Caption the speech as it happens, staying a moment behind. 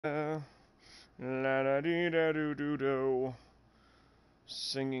La da dee da doo doo do.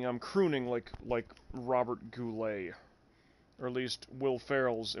 Singing, I'm crooning like Robert Goulet, or at least Will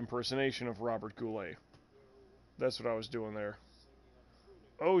Ferrell's impersonation of Robert Goulet. That's what I was doing there.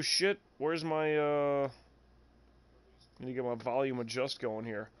 Oh shit! Where's my I need to get my volume adjust going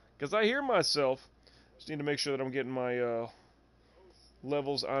here, cause I hear myself. Just need to make sure that I'm getting my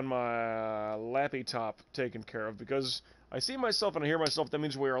levels on my lappy top taken care of, because I see myself and I hear myself. That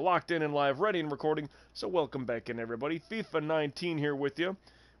means we are locked in and live, ready and recording. So welcome back in, everybody. FIFA 19 here with you.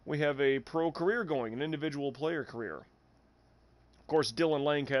 We have a pro career going, an individual player career. Of course, Dylan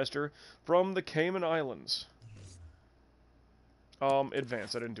Lancaster from the Cayman Islands.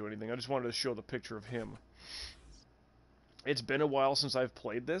 Advanced. I didn't do anything. I just wanted to show the picture of him. It's been a while since I've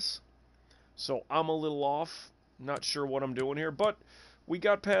played this, so I'm a little off. Not sure what I'm doing here, but we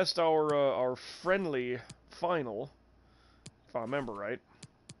got past our friendly final, if I remember right.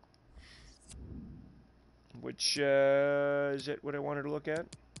 Which is it what I wanted to look at?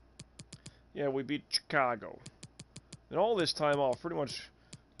 Yeah, we beat Chicago. And all this time off, pretty much,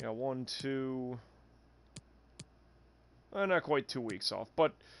 you know, 1, 2, not quite 2 weeks off,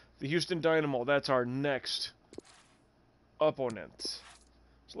 but the Houston Dynamo, that's our next opponent.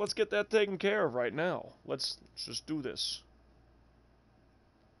 So let's get that taken care of right now. Let's just do this.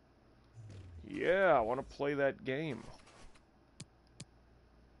 Yeah, I want to play that game.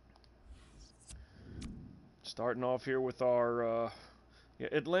 Starting off here with our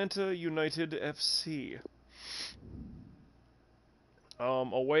Atlanta United FC.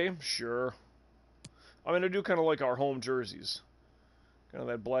 Away? Sure. I mean, I do kind of like our home jerseys. Kind of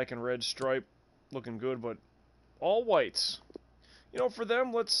that black and red stripe, looking good, but all whites. You know, for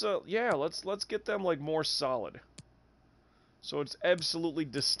them, let's get them like more solid. So it's absolutely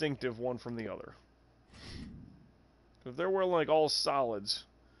distinctive one from the other. If they're wearing like all solids,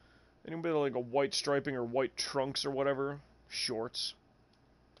 anybody like a white striping or white trunks or whatever, shorts.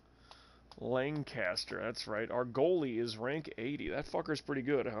 Lancaster, that's right. Our goalie is rank 80. That fucker's pretty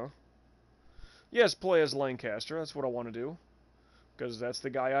good, huh? Yes, play as Lancaster. That's what I want to do. Because that's the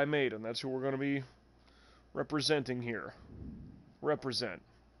guy I made, and that's who we're going to be representing here. Represent.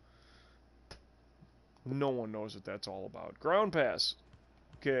 No one knows what that's all about. Ground pass.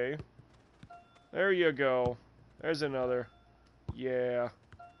 Okay. There you go. There's another. Yeah.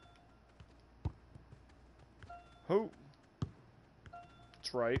 Who?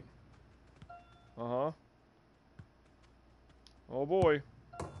 That's right. Uh-huh. Oh boy.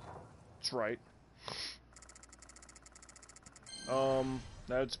 That's right.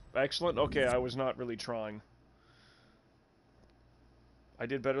 That's excellent. Okay, I was not really trying. I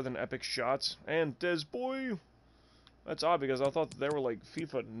did better than Epic Shots. And Des Boy! That's odd, because I thought that they were like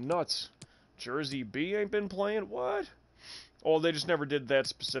FIFA nuts. Jersey B ain't been playing? What? Oh, they just never did that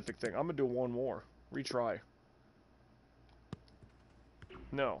specific thing. I'm gonna do one more. Retry.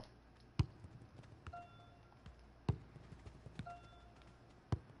 No.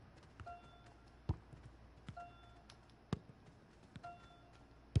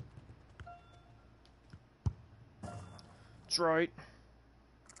 That's right.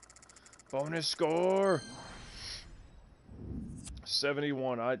 Bonus score!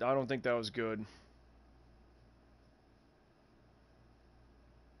 71. I don't think that was good.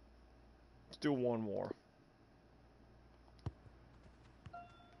 Let's do one more.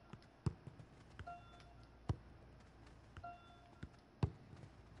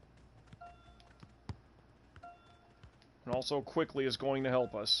 And also quickly is going to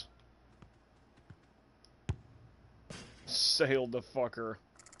help us. Sailed the fucker.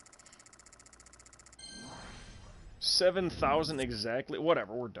 7,000 exactly.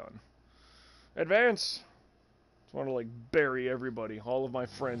 Whatever, we're done. Advance! Just want to, like, bury everybody. All of my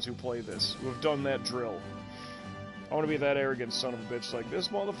friends who play this, who have done that drill. I want to be that arrogant son of a bitch like this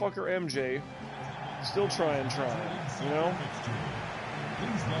motherfucker MJ. Still trying, you know?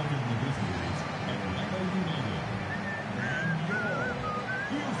 Please welcome the visitors, Atlanta United, and your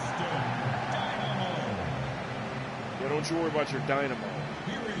Houston Dynamo. Yeah, don't you worry about your Dynamo.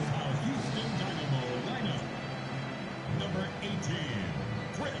 Here is our Houston Dynamo lineup. Number 18,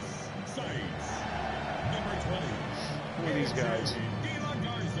 Chris Seitz. Number 20, Who are these guys? Dylan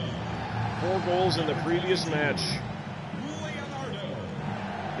Garza. 4 goals in the previous match. Leonardo.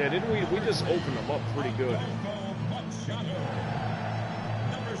 Yeah, didn't we? We just opened them up pretty good. Machado.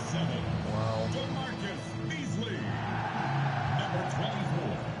 Number 7, Wow. DeMarcus Beasley. Number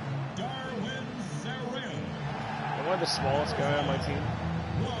 24, Darwin Sarin. Am I the smallest guy on my team?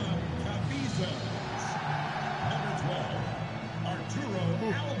 Juan Cabezas. Number 12, Arturo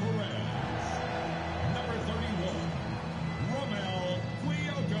Alvarez. Number 31, Romel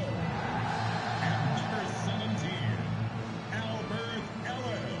Quioto.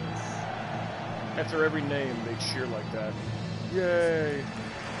 After every name, they cheer like that. Yay!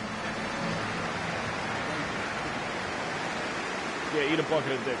 Yeah, eat a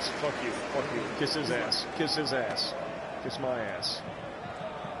bucket of dicks. Fuck you. Fuck you. Kiss his ass. Kiss his ass. Kiss my ass.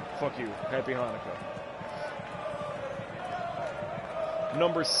 Fuck you. Happy Hanukkah.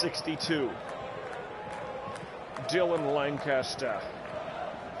 Number 62. Dylan Lancaster.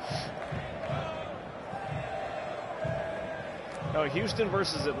 Now, Houston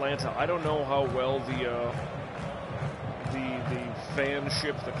versus Atlanta. I don't know how well the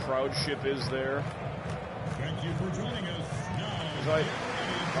fanship, the crowdship is there. Thank you for joining us. Now,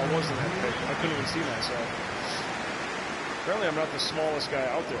 I wasn't that big. I couldn't even see myself. Apparently, I'm not the smallest guy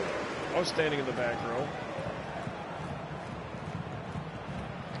out there, though. I was standing in the back row.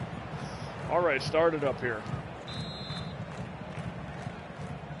 Alright, start it up here.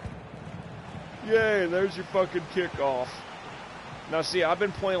 Yay, there's your fucking kickoff. Now, see, I've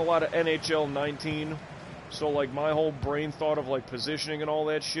been playing a lot of NHL 19, so, like, my whole brain thought of, like, positioning and all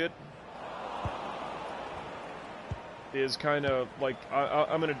that shit is kind of, like,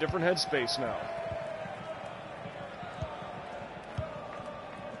 I'm in a different headspace now.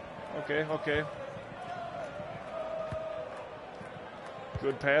 Okay, okay.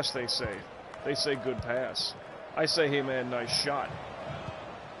 Good pass, they say. They say good pass. I say, hey, man, nice shot.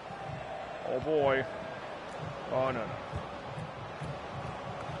 Oh, boy. Oh, no, no.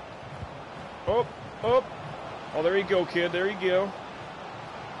 Oh, oh. Oh, there you go, kid. There you go.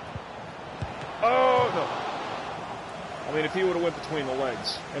 Oh, no. I mean, if he would have went between the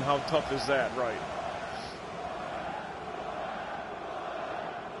legs. And how tough is that, right?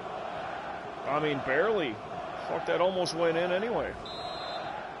 I mean, barely. Fuck, that almost went in anyway.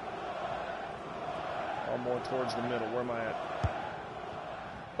 I'm more towards the middle. Where am I at?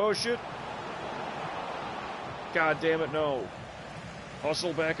 Oh, shit. God damn it, no.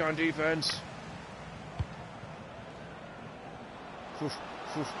 Hustle back on defense. Foof,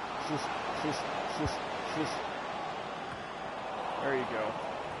 foof, foof, foof, foof, foof. There you go.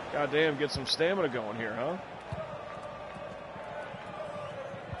 God damn, get some stamina going here, huh?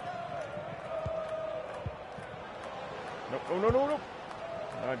 Nope, no, no, no, no.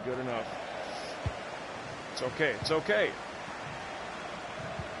 Not good enough. It's okay, it's okay.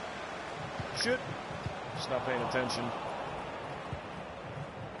 Shit. Just not paying attention.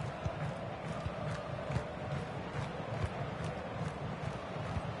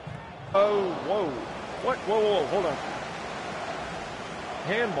 Oh, whoa. What? Whoa, whoa, whoa, hold on.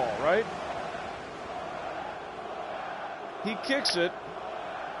 Handball, right? He kicks it.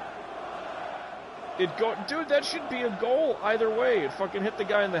 Dude, that should be a goal either way. It fucking hit the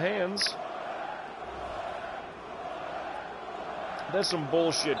guy in the hands. That's some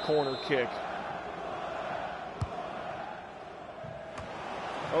bullshit corner kick.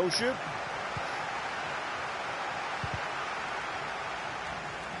 Oh, shit.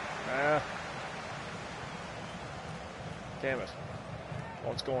 Ah. Damn it.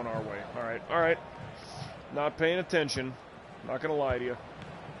 Well, it's going our way. All right, all right. Not paying attention. Not gonna lie to you.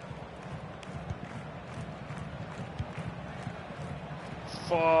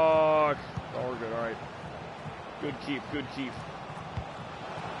 Fuck. Oh, we're good. All right. Good keep. Good keep.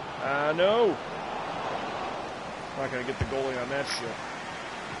 No. Not gonna get the goalie on that shit.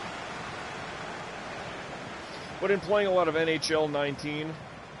 But in playing a lot of NHL 19,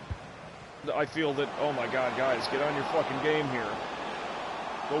 I feel that, oh my god, guys, get on your fucking game here.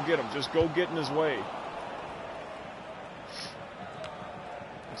 Go get him. Just go get in his way.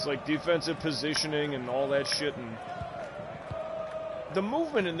 It's like defensive positioning and all that shit, and the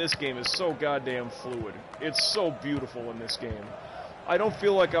movement in this game is so goddamn fluid. It's so beautiful in this game. I don't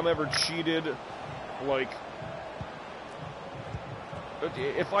feel like I'm ever cheated. Like,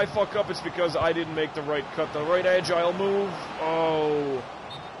 if I fuck up, it's because I didn't make the right cut, the right agile move. Oh,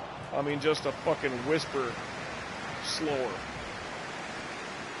 I mean, just a fucking whisper slower.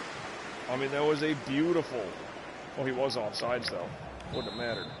 I mean, that was a beautiful... Oh, he was offsides, though. Wouldn't have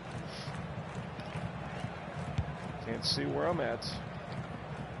mattered. Can't see where I'm at.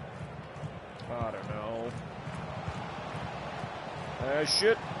 I don't know.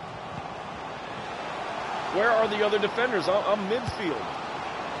 Shit. Where are the other defenders? I'm midfield.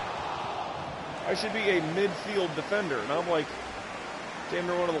 I should be a midfield defender, and I'm like damn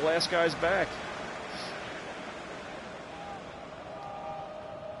near one of the last guys back.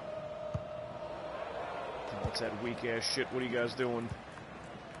 What's that weak-ass shit? What are you guys doing?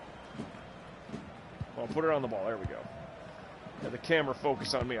 Well, put it on the ball. There we go. Yeah, the camera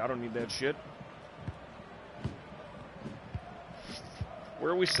focus on me. I don't need that shit.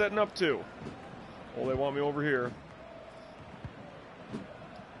 Where are we setting up to? Well, they want me over here.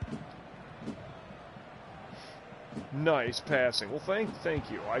 Nice passing. Well,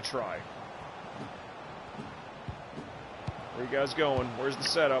 thank you. I try. Where you guys going? Where's the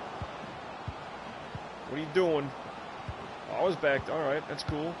setup? What are you doing? Oh, I was back. All right, that's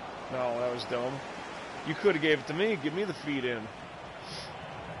cool. No, that was dumb. You could have gave it to me. Give me the feed in.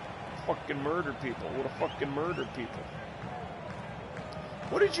 Fucking murdered people. Would have fucking murdered people.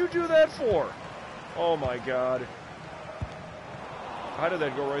 What did you do that for? Oh my god. How did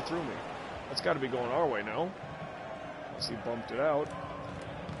that go right through me? That's got to be going our way now. Unless he bumped it out.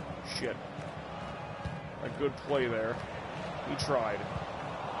 Shit. A good play there. He tried.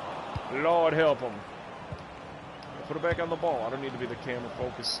 Lord help him. Put it back on the ball. I don't need to be the camera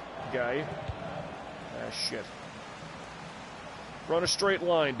focus guy. Ah, shit. Run a straight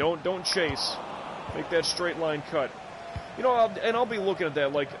line. Don't chase. Make that straight line cut. You know, I'll be looking at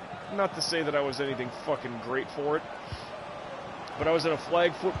that, like, not to say that I was anything fucking great for it, but I was in a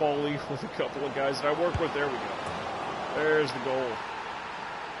flag football league with a couple of guys that I work with. There we go. There's the goal.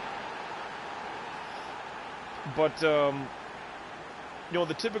 But, you know,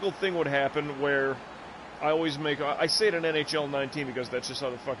 the typical thing would happen where I always I say it in NHL 19 because that's just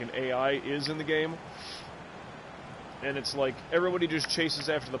how the fucking AI is in the game. And it's like, everybody just chases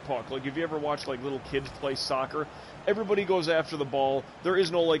after the puck. Like, if you ever watch, like, little kids play soccer, everybody goes after the ball. There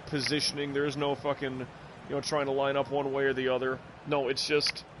is no, like, positioning. There is no fucking, you know, trying to line up one way or the other. No, it's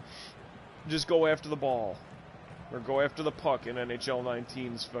just go after the ball. Or go after the puck in NHL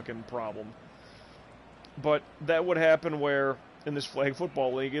 19's fucking problem. But that would happen where, in this flag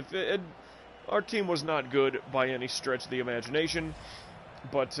football league, our team was not good by any stretch of the imagination,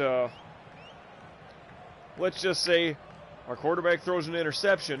 but, let's just say our quarterback throws an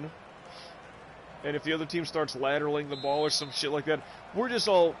interception, and if the other team starts lateraling the ball or some shit like that, we're just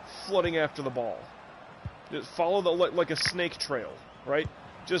all flooding after the ball. Just follow like a snake trail, right?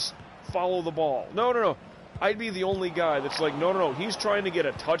 Just follow the ball. No. I'd be the only guy that's like, no. He's trying to get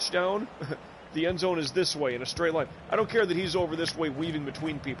a touchdown. The end zone is this way in a straight line. I don't care that he's over this way weaving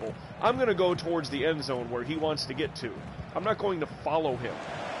between people. I'm going to go towards the end zone where he wants to get to. I'm not going to follow him.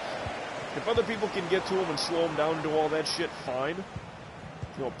 If other people can get to him and slow him down and do all that shit, fine.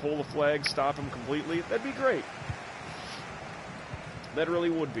 You know, pull the flag, stop him completely. That'd be great. That really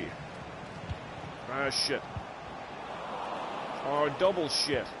would be. Ah, shit. Oh, double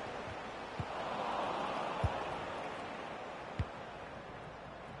shit.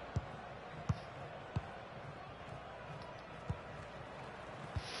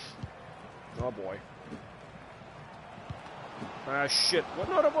 Oh, boy. Ah, shit. What?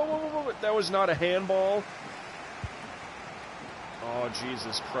 No, that was not a handball. Oh,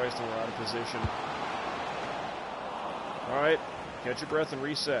 Jesus Christ, we're out of position. All right, catch your breath and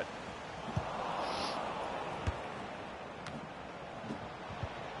reset.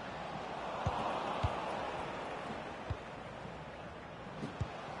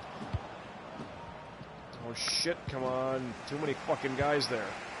 Oh, shit, come on. Too many fucking guys there.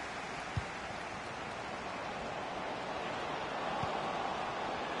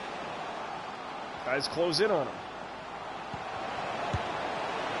 Guys close in on him.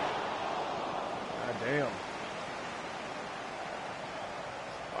 God damn.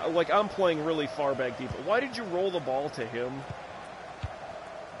 Like, I'm playing really far back deep. Why did you roll the ball to him?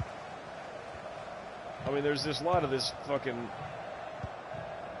 I mean, there's this lot of this fucking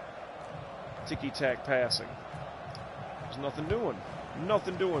ticky-tack passing. There's nothing doing.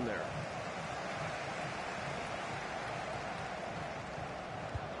 Nothing doing there.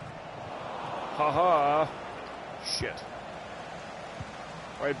 Haha. Shit.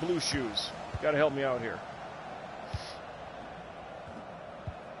 Alright, blue shoes. Gotta help me out here.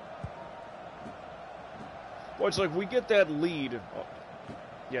 Boy, it's like we get that lead. Oh,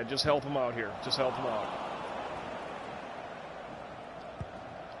 yeah, just help him out here. Just help him out.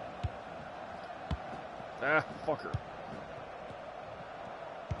 Ah, fucker.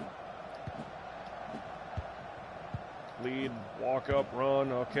 Lead, walk up,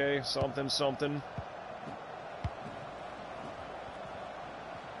 run, okay, something.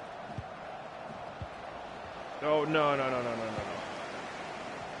 Oh, no.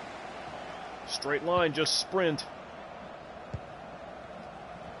 Straight line, just sprint.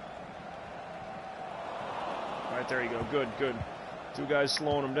 Alright, there you go, good. Two guys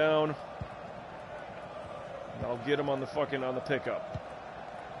slowing him down. And I'll get him on the pickup.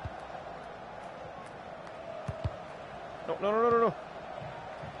 No.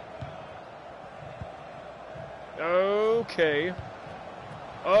 Okay.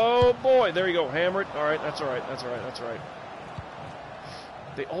 Oh, boy. There you go. Hammer it. All right. That's all right.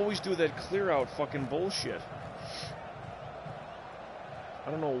 They always do that clear-out fucking bullshit.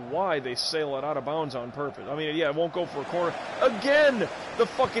 I don't know why they sail it out of bounds on purpose. I mean, yeah, it won't go for a corner. Again, the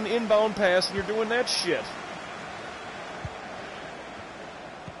fucking inbound pass, and you're doing that shit.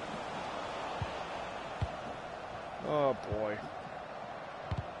 Oh, boy.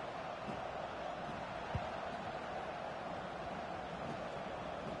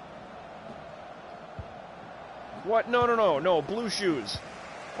 What? No, no, no, no, blue shoes.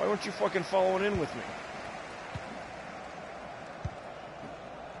 Why weren't you fucking following in with me?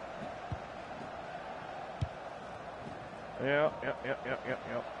 Yeah.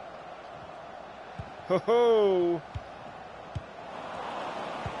 Ho ho!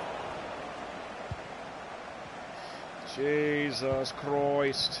 Jesus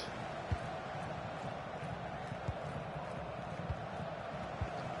Christ.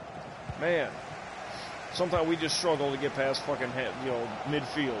 Man. Sometimes we just struggle to get past fucking,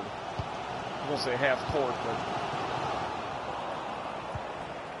 midfield. I won't say half court, but...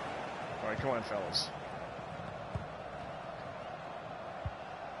 Alright, come on, fellas.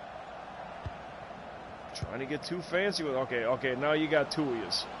 Trying to get too fancy with... Okay, now you got two of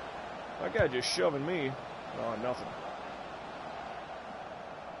yous. That guy just shoving me. Oh, nothing.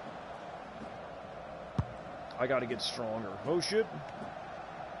 I gotta get stronger. Oh, shit.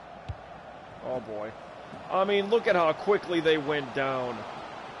 Oh, boy. I mean, look at how quickly they went down.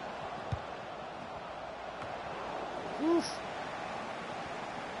 Oof.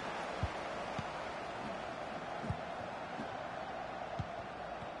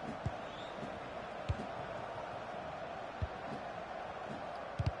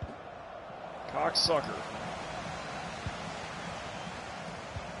 Cocksucker.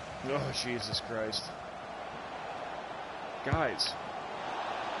 Oh, Jesus Christ. Guys.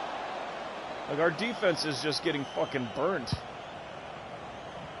 Like, our defense is just getting fucking burnt.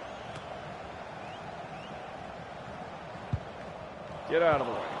 Get out of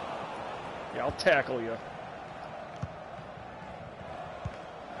the way. Yeah, I'll tackle you.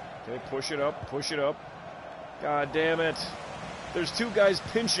 Okay, push it up, push it up. God damn it. There's two guys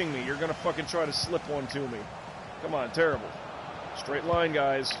pinching me. You're gonna fucking try to slip one to me. Come on, terrible. Straight line,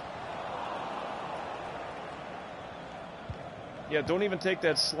 guys. Yeah, don't even take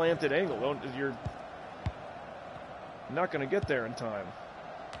that slanted angle. You're not gonna get there in time.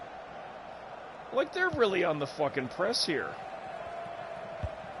 Like, they're really on the fucking press here.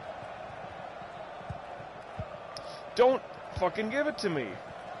 Don't fucking give it to me.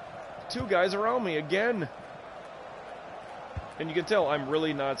 Two guys around me again. And you can tell I'm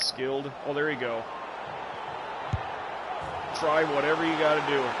really not skilled. Oh, there you go. Try whatever you gotta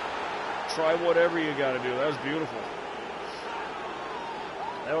do. Try whatever you gotta do. That was beautiful.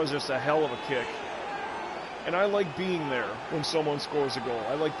 That was just a hell of a kick. And I like being there when someone scores a goal.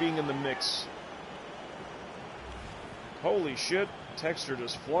 I like being in the mix. Holy shit. Texture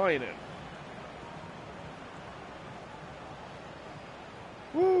just flying in.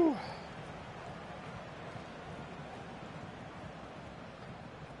 Woo.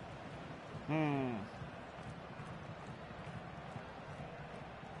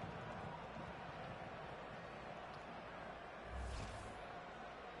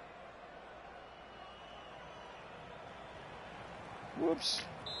 Whoops.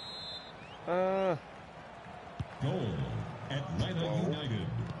 Goal. Atlanta United.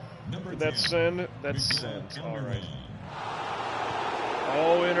 Number That's 10, send. That's sent. All right.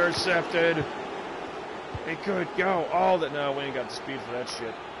 Oh, intercepted. It could go. Oh, that no, we ain't got the speed for that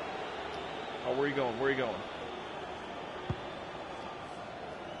shit. Oh, where you going? Where you going?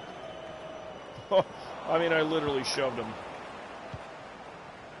 Oh, I mean, I literally shoved him.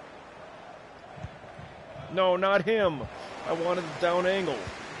 No, not him. I wanted the down angle.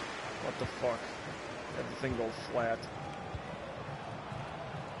 What the fuck? Everything go flat.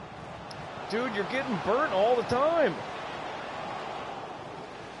 Dude, you're getting burnt all the time.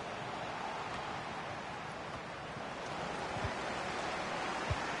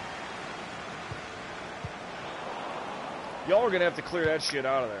 Y'all are going to have to clear that shit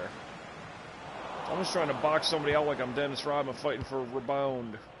out of there. I'm just trying to box somebody out like I'm Dennis Rodman fighting for a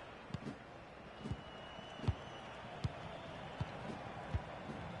rebound.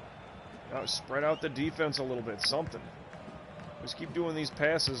 Now spread out the defense a little bit, something. Just keep doing these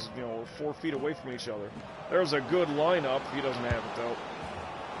passes, we're 4 feet away from each other. There's a good lineup. He doesn't have it, though.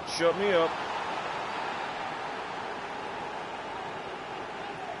 Shut me up.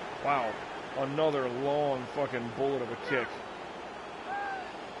 Wow. Another long fucking bullet of a kick.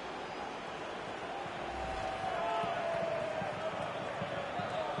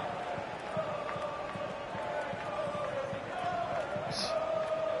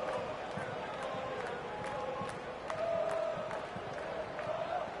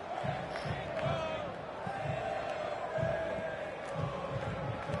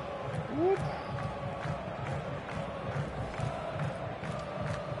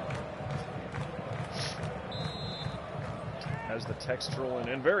 as the Tex roll in,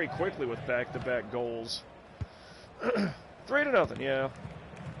 and very quickly with back-to-back goals. 3-0, yeah.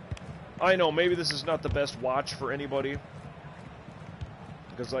 I know, maybe this is not the best watch for anybody.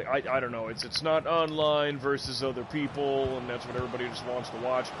 Because, like, I don't know, it's not online versus other people, and that's what everybody just wants to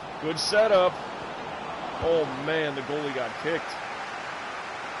watch. Good setup. Oh, man, the goalie got kicked.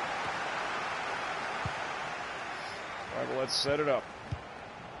 All right, well, let's set it up.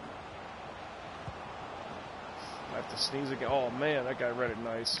 I have to sneeze again. Oh, man, that guy read it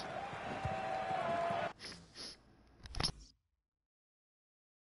nice.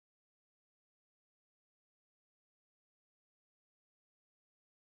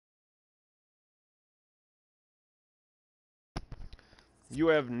 You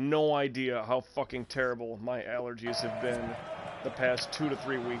have no idea how fucking terrible my allergies have been the past 2 to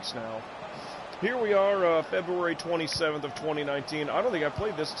 3 weeks now. Here we are, February 27th of 2019. I don't think I've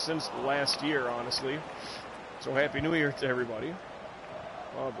played this since last year, honestly. So Happy New Year to everybody.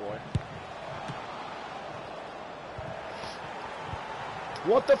 Oh, boy.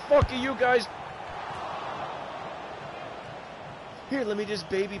 What the fuck are you guys... Here, let me just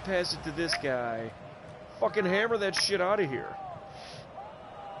baby pass it to this guy. Fucking hammer that shit out of here.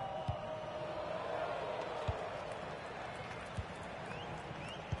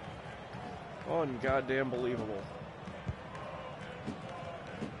 Ungoddamn believable.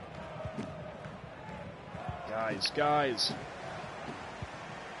 Guys.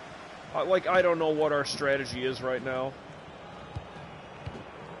 I don't know what our strategy is right now.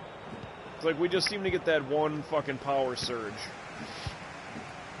 It's like we just seem to get that one fucking power surge.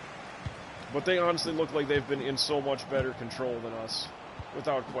 But they honestly look like they've been in so much better control than us.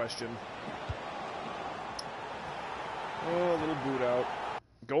 Without question. Oh, a little boot out.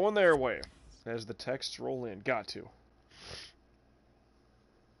 Going their way. As the texts roll in. Got to.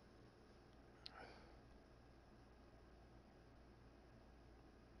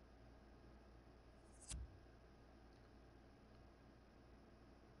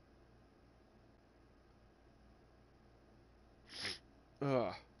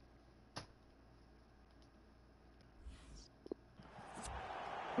 Ugh.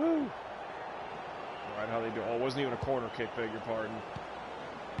 Woo! Alright, how they do? Oh, it wasn't even a corner kick, beg your pardon.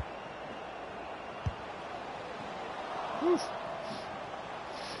 Woof.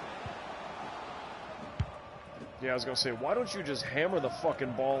 Yeah, I was gonna say, why don't you just hammer the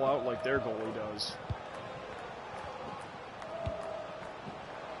fucking ball out like their goalie does?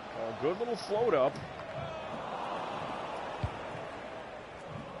 Oh, good little float up.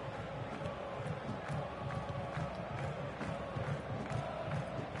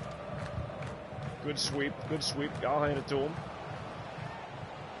 Good sweep. I'll hand it to him.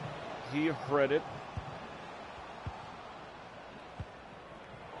 He read it.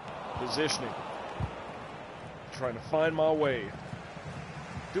 Positioning. Trying to find my way.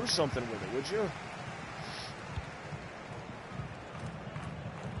 Do something with it, would you?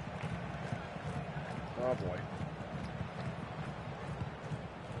 Oh, boy.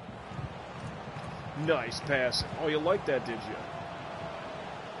 Nice passing. Oh, you liked that, did you?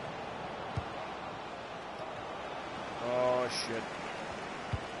 Oh, shit.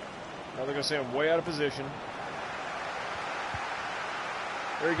 Now they're going to say I'm way out of position.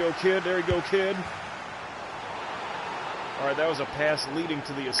 There you go, kid. There you go, kid. All right, that was a pass leading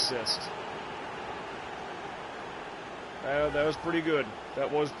to the assist. That was pretty good.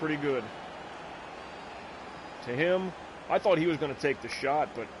 That was pretty good. To him, I thought he was going to take the shot,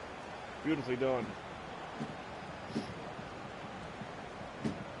 but beautifully done.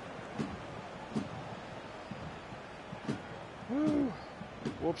 Woo.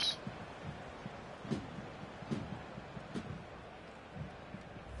 Whoops.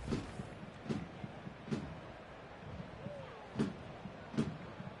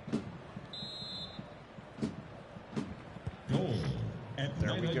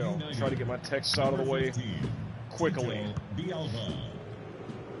 There we go. Try to get my texts out of the way quickly.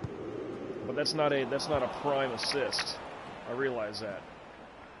 But that's not a prime assist. I realize that.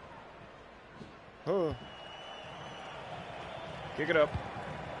 Huh. Kick it up.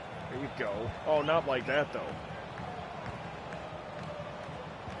 There you go. Oh, not like that, though.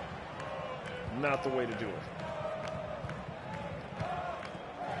 Not the way to do it.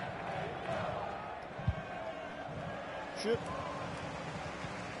 Shit.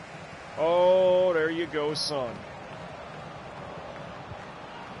 Oh, there you go, son.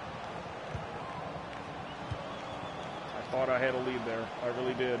 I thought I had a lead there. I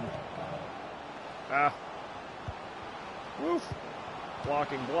really did. Ah. Woof.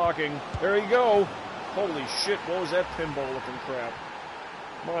 Blocking. There you go. Holy shit, what was that pinball-looking crap?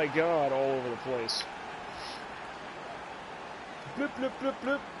 My God, all over the place. Blip, blip, blip,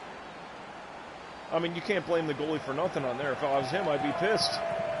 blip. I mean, you can't blame the goalie for nothing on there. If I was him, I'd be pissed.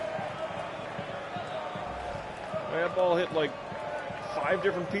 That ball hit like 5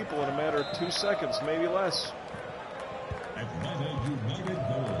 different people in a matter of 2 seconds, maybe less. Atlanta United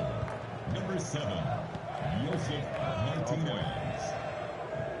goal. Number 7, Joseph Martinez.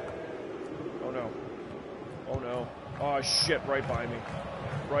 Oh no. Oh no. Oh shit, right by me.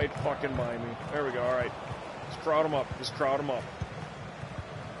 Right fucking by me. There we go, alright. Just crowd him up. Just crowd him up.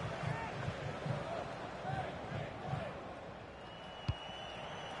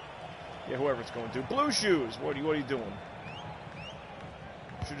 Yeah, whoever it's going to. Blue shoes! What are you doing?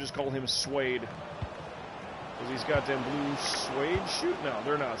 Should just call him Suede. Because he's got them blue suede shoes? No,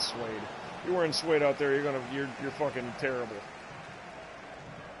 they're not suede. You're wearing suede out there, you're fucking terrible.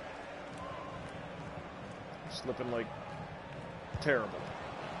 Slipping like terrible.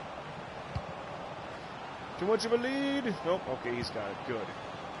 Too much of a lead? Nope, okay, he's got it. Good.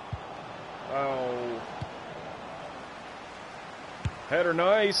 Oh. Header,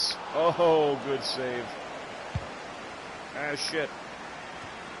 nice. Oh, good save. Ah, shit.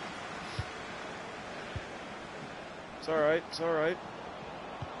 It's alright, it's alright.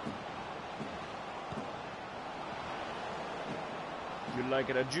 You like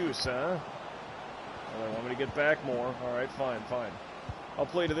it a juice, huh? Well, they want me to get back more. Alright, fine, fine. I'll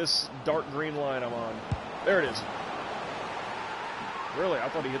play to this dark green line I'm on. There it is. Really, I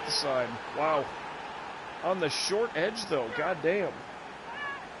thought he hit the side. Wow. On the short edge, though. God damn.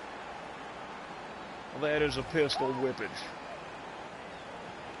 Well, that is a pistol whippage.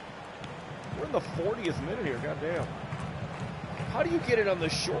 We're in the 40th minute here. God damn. How do you get it on the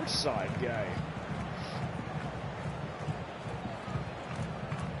short side, guy?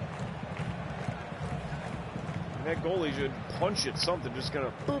 And that goalie should punch it something. Just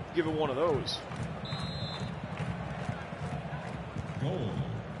gonna boop, give it one of those. Goal,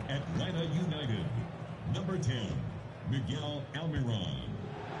 Atlanta United. Number 10, Miguel Almiron.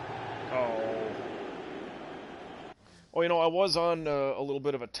 Oh. Well, you know, I was on a little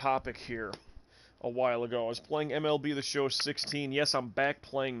bit of a topic here a while ago. I was playing MLB The Show 16. Yes, I'm back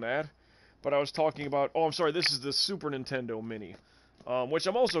playing that. But I was talking about... Oh, I'm sorry, this is the Super Nintendo Mini. Which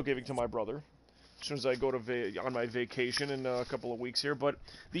I'm also giving to my brother as soon as I go to on my vacation in a couple of weeks here. But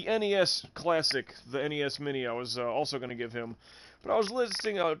the NES Classic, the NES Mini, I was also going to give him. But I was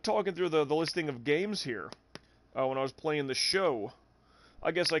talking through the listing of games here when I was playing the show.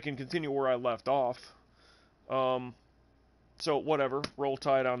 I guess I can continue where I left off. So, whatever. Roll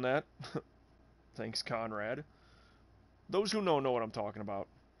Tide on that. Thanks, Conrad. Those who know what I'm talking about.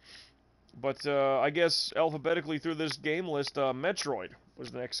 But, I guess, alphabetically through this game list, Metroid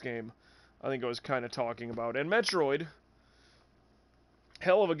was the next game I think I was kind of talking about. And Metroid,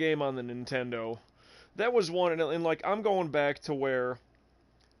 hell of a game on the Nintendo. That was one, and like, I'm going back to where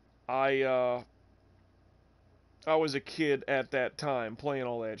I was a kid at that time, playing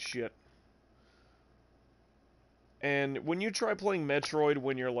all that shit. And when you try playing Metroid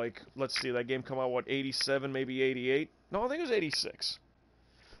when you're like, let's see, that game come out, what, 87, maybe 88? No, I think it was 86.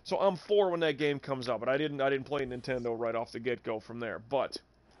 So I'm 4 when that game comes out, but I didn't play Nintendo right off the get-go from there. But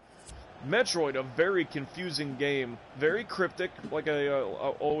Metroid, a very confusing game, very cryptic, like I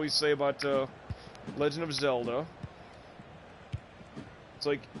always say about Legend of Zelda. It's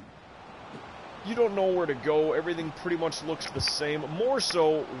like, you don't know where to go, everything pretty much looks the same, more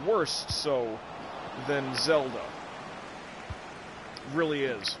so, worse so, than Zelda. Really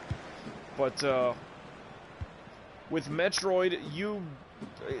is. But, with Metroid,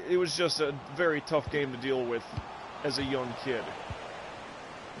 it was just a very tough game to deal with as a young kid.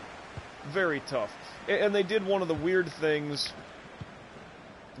 Very tough. And they did one of the weird things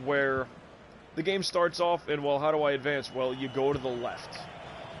where the game starts off and, well, how do I advance? Well, you go to the left.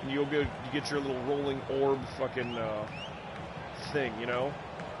 And you get your little rolling orb fucking thing, you know?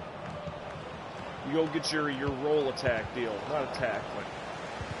 You go get your roll attack deal. Not attack, but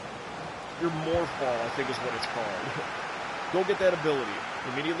your morphball, I think is what it's called. Go get that ability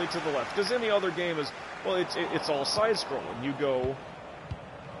immediately to the left. Because any other game is, well, it's all side-scrolling. You go,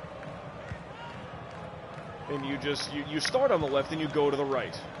 and you start on the left and you go to the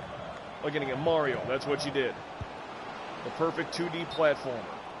right. Like in Mario, that's what you did. The perfect 2D platformer.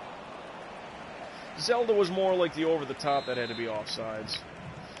 Zelda was more like the over-the-top that had to be offsides.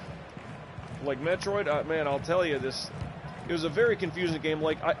 Like Metroid, man, I'll tell you this. It was a very confusing game.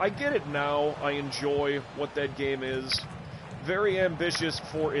 Like, I get it now. I enjoy what that game is. Very ambitious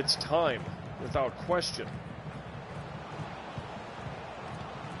for its time, without question.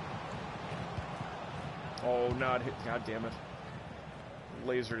 Oh, not hit. God damn it.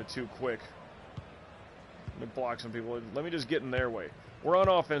 Lasered it too quick. Let me block some people. Let me just get in their way. We're on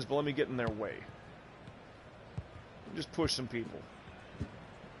offense, but let me get in their way. Just push some people.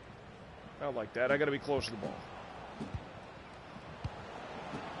 Not like that. I gotta be close to the ball.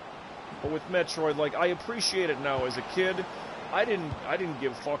 But with Metroid, like, I appreciate it now. As a kid, I didn't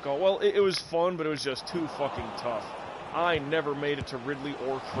give fuck all. Well, it was fun, but it was just too fucking tough. I never made it to Ridley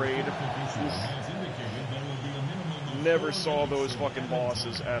or Kraid. Never saw those fucking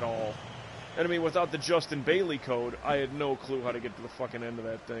bosses at all. And I mean, without the Justin Bailey code, I had no clue how to get to the fucking end of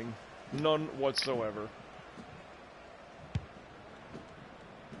that thing. None whatsoever.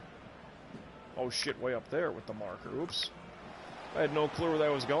 Oh shit, way up there with the marker. Oops. I had no clue where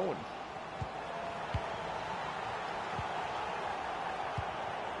that was going.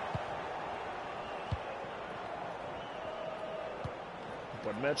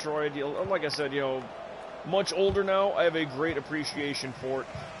 But Metroid, like I said, much older now, I have a great appreciation for it.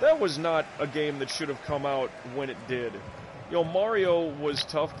 That was not a game that should have come out when it did. Mario was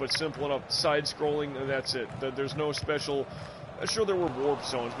tough but simple enough, side-scrolling, and that's it. There's no special... Sure, there were warp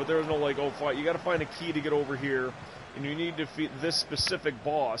zones, but there was no, like, oh, you gotta find a key to get over here, and you need to defeat this specific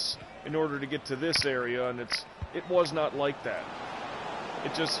boss in order to get to this area, and it was not like that.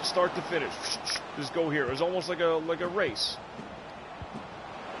 It just start to finish. Just go here. It was almost like a race.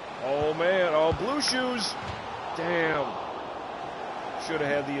 Oh, man. Oh, blue shoes. Damn. Should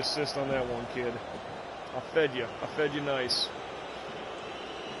have had the assist on that one, kid. I fed you. I fed you nice.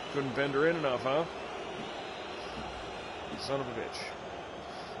 Couldn't bend her in enough, huh? Son of a bitch.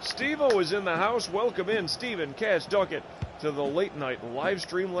 Steve-O is in the house. Welcome in, Steven, Cash, Duckett, to the late night live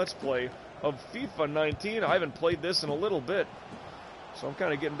stream Let's Play of FIFA 19. I haven't played this in a little bit, so I'm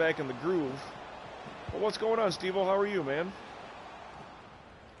kind of getting back in the groove. Well, what's going on, Steve-O? How are you, man?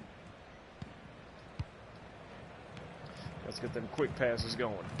 Let's get them quick passes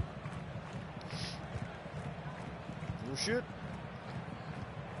going. Oh, shit.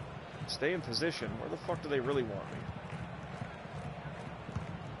 Stay in position. Where the fuck do they really want me?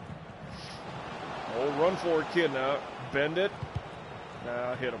 Oh, run forward, kid, now. Bend it.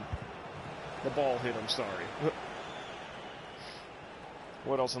 Nah, hit him. The ball hit him, sorry.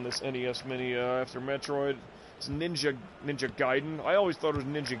 What else on this NES Mini after Metroid? It's Ninja Gaiden. I always thought it was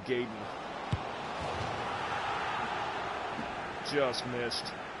Ninja Gaiden. Just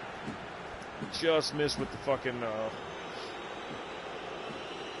missed. Just missed with the fucking,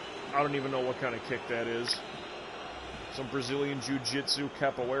 I don't even know what kind of kick that is. Some Brazilian Jiu-Jitsu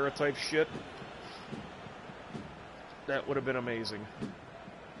capoeira type shit. That would have been amazing.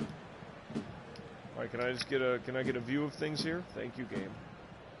 Alright, can I get a view of things here? Thank you, game.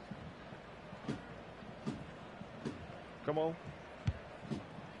 Come on.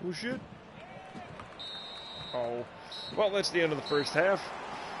 Oh shit. Oh. Well, that's the end of the first half.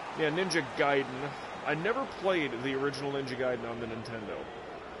 Yeah, Ninja Gaiden. I never played the original Ninja Gaiden on the Nintendo.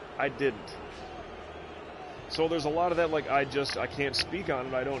 I didn't. So there's a lot of that, like, I can't speak on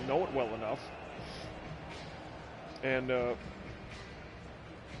it. I don't know it well enough. And,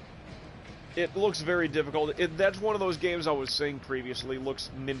 it looks very difficult. That's one of those games I was saying previously looks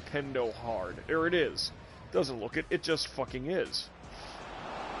Nintendo hard. Or it is. Doesn't look it. It just fucking is.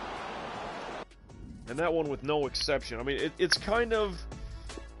 And that one with no exception. I mean, it's kind of,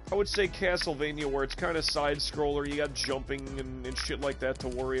 I would say Castlevania, where it's kind of side-scroller. You got jumping and shit like that to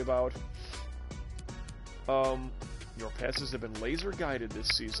worry about. Your passes have been laser-guided this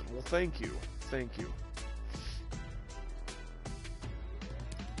season. Well, thank you. Thank you.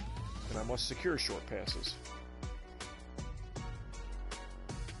 And I must secure short passes.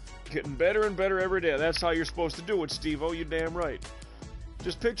 Getting better and better every day. That's how you're supposed to do it, Steve-O. You damn right.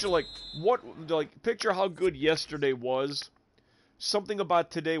 Just picture, picture how good yesterday was. Something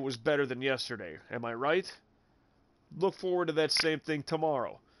about today was better than yesterday. Am I right? Look forward to that same thing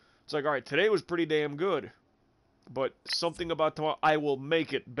tomorrow. It's like, alright, today was pretty damn good. But something about tomorrow, I will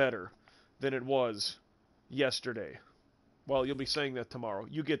make it better than it was yesterday. Well, you'll be saying that tomorrow.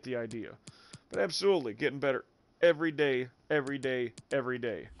 You get the idea. But absolutely, getting better every day, every day, every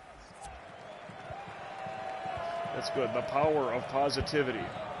day. That's good. The power of positivity.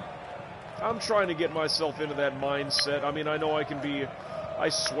 I'm trying to get myself into that mindset. I mean, I know I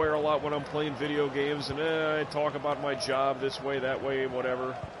swear a lot when I'm playing video games, and I talk about my job this way, that way,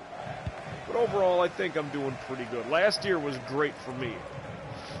 whatever. But overall, I think I'm doing pretty good. Last year was great for me.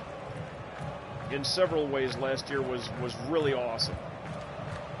 In several ways, last year was really awesome.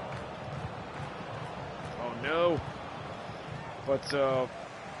 Oh, no. But,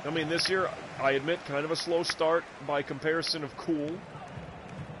 I mean, this year, I admit, kind of a slow start by comparison of cool.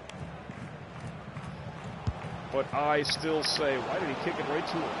 But I still say, why did he kick it right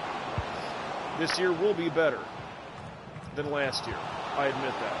to him? This year will be better than last year. I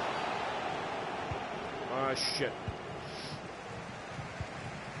admit that. Ah, shit.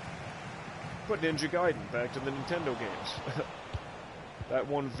 Put Ninja Gaiden back to the Nintendo games. That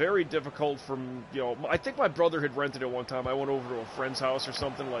one very difficult from, you know, I think my brother had rented it one time. I went over to a friend's house or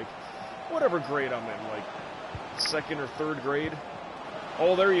something, like, whatever grade I'm in, like, 2nd or 3rd grade.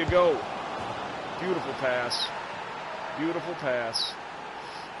 Oh, there you go. Beautiful pass. Beautiful pass.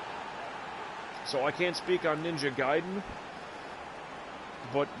 So I can't speak on Ninja Gaiden,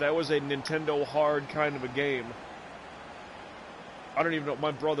 but that was a Nintendo hard kind of a game. I don't even know.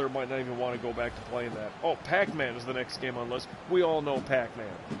 My brother might not even want to go back to playing that. Oh, Pac-Man is the next game on the list. We all know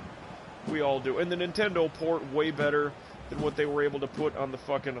Pac-Man. We all do. And the Nintendo port, way better than what they were able to put on the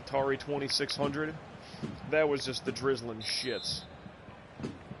fucking Atari 2600. That was just the drizzling shits.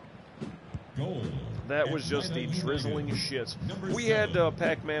 Gold. That was just the drizzling shits. We had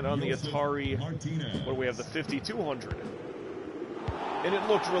Pac-Man on the Atari, what do we have, the 5200. And it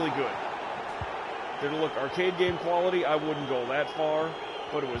looked really good. Did it look arcade game quality? I wouldn't go that far,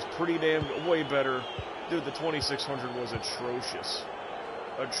 but it was pretty damn, way better. Dude, the 2600 was atrocious.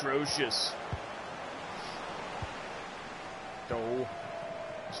 Atrocious. No.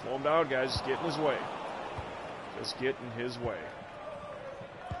 Slow him down, guys. Just get in his way. Just get in his way.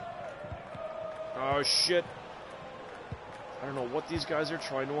 Oh, shit. I don't know what these guys are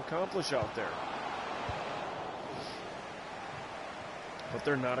trying to accomplish out there. But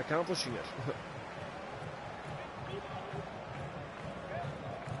they're not accomplishing it.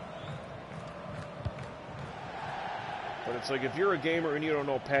 But it's like, if you're a gamer and you don't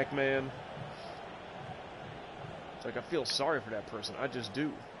know Pac-Man, it's like, I feel sorry for that person. I just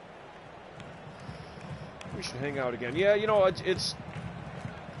do. We should hang out again. Yeah, you know, it's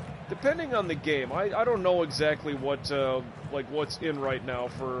depending on the game. I don't know exactly what, like, what's in right now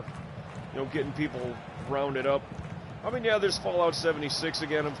for, you know, getting people rounded up. I mean, yeah, there's Fallout 76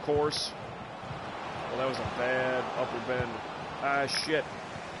 again, of course. Well, that was a bad upper bend. Ah, shit.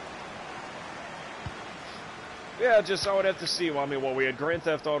 Yeah, just, I would have to see. Well, I mean, well, we had Grand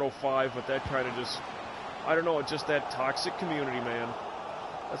Theft Auto 5, but that kind of just, I don't know, it's just that toxic community, man.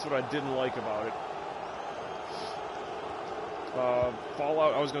 That's what I didn't like about it.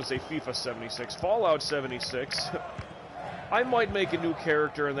 Fallout, I was going to say FIFA 76. Fallout 76. I might make a new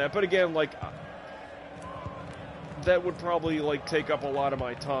character in that, but again, like, that would probably, like, take up a lot of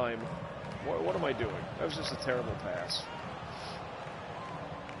my time. What am I doing? That was just a terrible pass.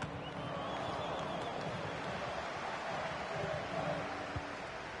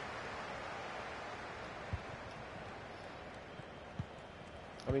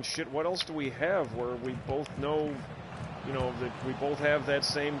 I mean, shit, what else do we have where we both know, you know, that we both have that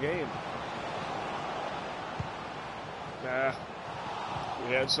same game? Nah.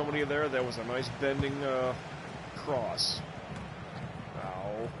 We had somebody there that was a nice bending, cross.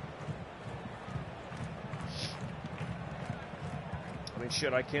 Ow. I mean,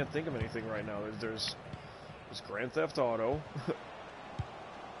 shit, I can't think of anything right now. There's Grand Theft Auto.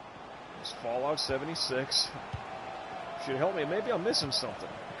 There's Fallout 76. Should help me. Maybe I'm missing something.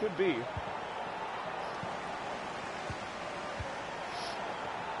 Could be.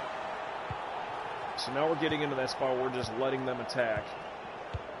 So now we're getting into that spot where we're just letting them attack.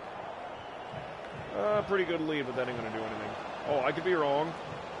 Pretty good lead, but that ain't gonna do anything. Oh, I could be wrong.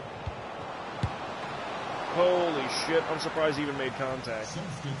 Holy shit, I'm surprised he even made contact.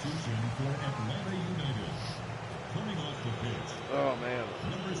 Substitution for Atlanta United. Coming off the pitch. Oh, man.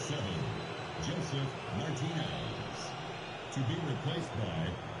 Number 7, Joseph Martinez. To be replaced by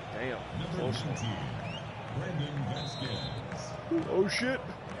Damn. number Close 19, Brandon Vasquez. Oh, shit.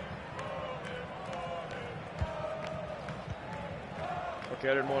 Okay,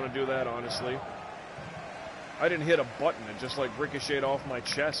 I didn't want to do that, honestly. I didn't hit a button. It just, like, ricocheted off my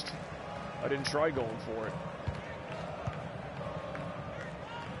chest. I didn't try going for it.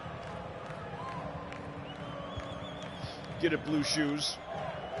 Get it, Blue Shoes.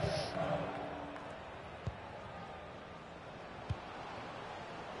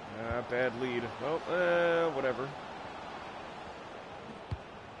 Bad lead. Well, whatever.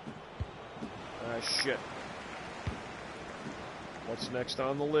 Shit. What's next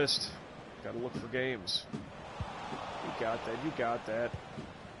on the list? Gotta look for games. You got that. You got that.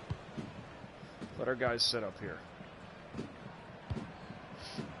 Let our guys set up here.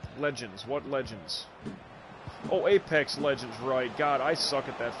 Legends. What Legends? Oh, Apex Legends, right. God, I suck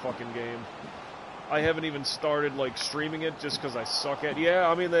at that fucking game. I haven't even started, like, streaming it just because I suck at it. Yeah,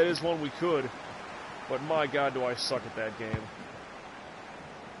 I mean, that is one we could. But my God, do I suck at that game.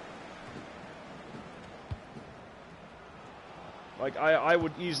 Like, I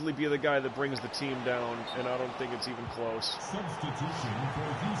would easily be the guy that brings the team down, and I don't think it's even close. Substitution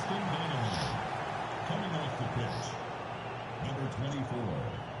for Houston Dynamo. Coming off the pitch, number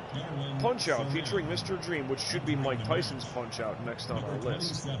 24. Punch-Out featuring Mr. Dream, which should be Mike Tyson's Punch-Out next on our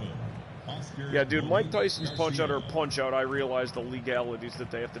list. Yeah, dude, Mike Tyson's Punch-Out or Punch-Out, I realize the legalities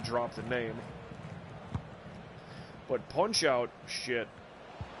that they have to drop the name. But Punch-Out, shit.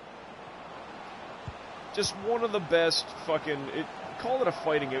 Just one of the best fucking... call it a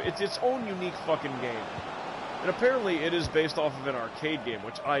fighting game. It's its own unique fucking game. And apparently it is based off of an arcade game,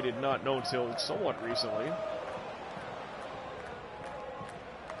 which I did not know until somewhat recently.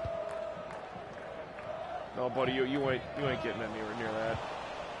 No, buddy, you ain't getting anywhere near that.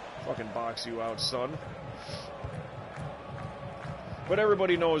 Fucking box you out, son. But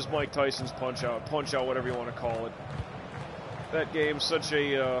everybody knows Mike Tyson's Punch-Out. Punch-Out, whatever you want to call it. That game's such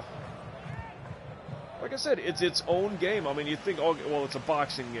a... like I said, it's its own game. I mean, you think, oh, well, it's a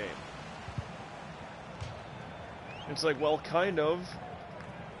boxing game. It's like, well, kind of.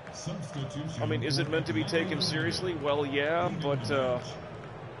 I mean, is it meant to be taken seriously? Well, yeah, but,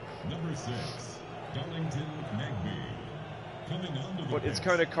 Number 6, Darlington Nagby. But it's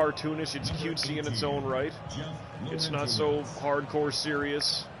kind of cartoonish, it's cutesy in its own right. It's not so hardcore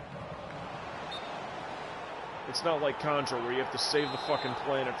serious. It's not like Contra, where you have to save the fucking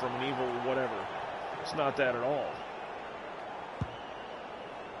planet from an evil whatever. It's not that at all.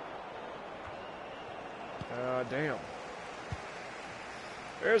 Damn.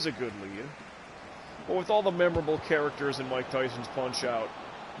 There's a good lead. But with all the memorable characters in Mike Tyson's Punch-Out,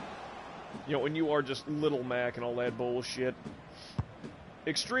 you know, when you are just Little Mac and all that bullshit,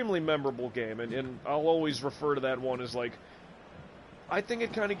 extremely memorable game, and I'll always refer to that one as, like, I think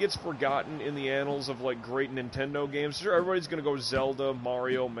it kind of gets forgotten in the annals of, like, great Nintendo games. Sure, everybody's going to go Zelda,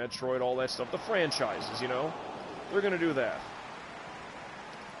 Mario, Metroid, all that stuff. The franchises, you know? They're going to do that.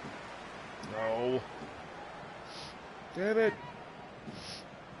 No. Damn it.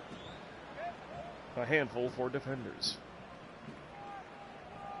 A handful for defenders.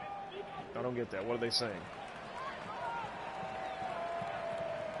 I don't get that. What are they saying?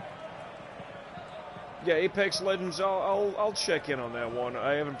 Yeah, Apex Legends, I'll check in on that one.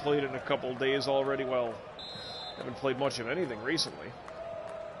 I haven't played it in a couple days already. Well, haven't played much of anything recently.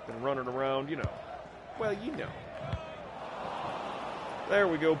 Been running around, you know. Well, you know. There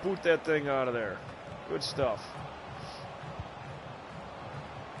we go. Boot that thing out of there. Good stuff.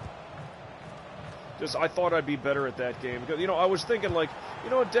 Just, I thought I'd be better at that game. Because, you know, I was thinking, like,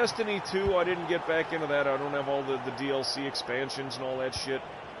 you know, Destiny 2, I didn't get back into that. I don't have all the DLC expansions and all that shit.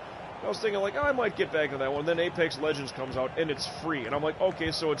 I was thinking, like, oh, I might get back to that one. Then Apex Legends comes out, and it's free. And I'm like,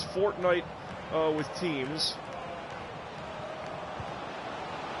 okay, so it's Fortnite with teams.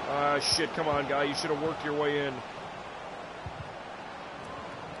 Shit, come on, guy. You should have worked your way in.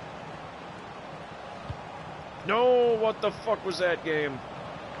 No, what the fuck was that game?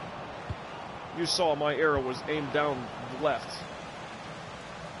 You saw my arrow was aimed down left.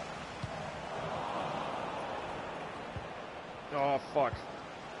 Oh, fuck.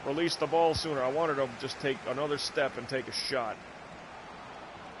 Release the ball sooner. I wanted to just take another step and take a shot.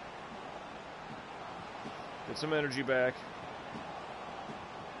 Get some energy back.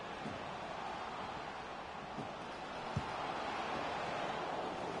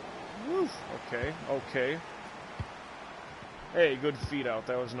 Woo. Okay, okay. Hey, good feed out.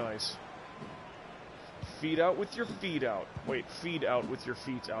 That was nice. Feed out with your feet out. Wait, feed out with your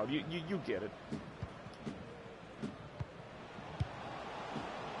feet out. You get it.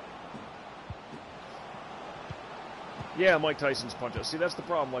 Yeah, Mike Tyson's Punch-Out. See, that's the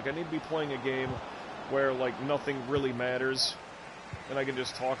problem. Like, I need to be playing a game where, like, nothing really matters. And I can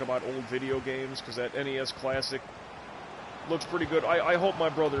just talk about old video games, because that NES Classic looks pretty good. I hope my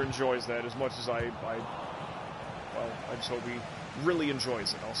brother enjoys that as much as I just hope he really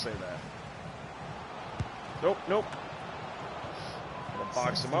enjoys it. I'll say that. Nope, nope. Gonna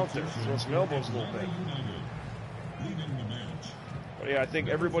box him out there. Throw some elbows a little bit. But yeah, I think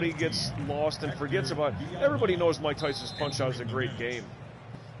everybody gets lost and forgets about... Everybody knows Mike Tyson's Punch-Out is a great game.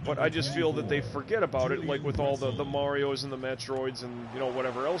 But I just feel that they forget about it, like with all the Marios and the Metroids and, you know,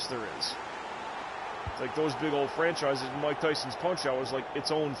 whatever else there is. It's like those big old franchises, Mike Tyson's Punch-Out was like its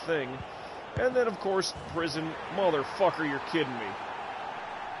own thing. And then, of course, Prison. Motherfucker, you're kidding me.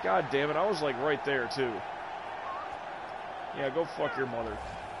 God damn it, I was like right there, too. Yeah, go fuck your mother.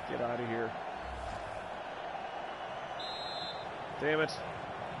 Get out of here. Damn it.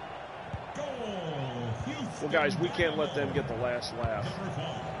 Well, guys, we can't let them get the last laugh.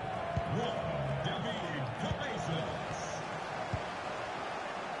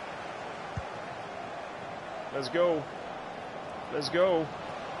 Let's go. Let's go.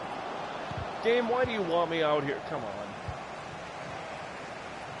 Game, why do you want me out here? Come on.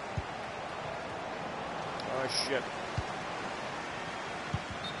 Oh, shit.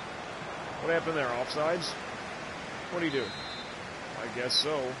 What happened there? Offsides? What do you do? I guess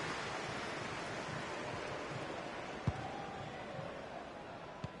so.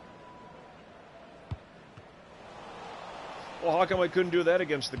 Well, how come I couldn't do that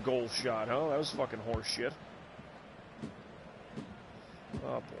against the goal shot, huh? That was fucking horse shit.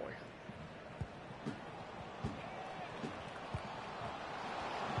 Oh, boy.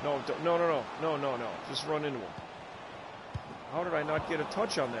 No. Just run into him. How did I not get a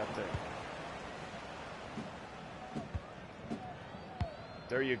touch on that thing?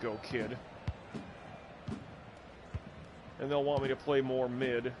 There you go, kid. And they'll want me to play more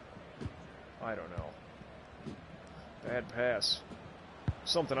mid. I don't know. Bad pass.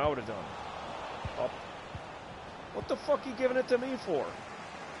 Something I would have done. Up. What the fuck are you giving it to me for?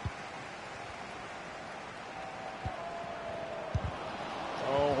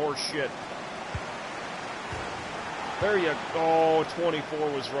 Oh, horse shit. There you go. 24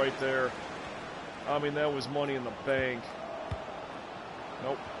 was right there. I mean, that was money in the bank.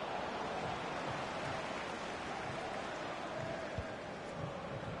 Nope.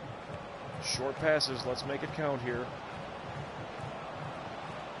 Short passes. Let's make it count here.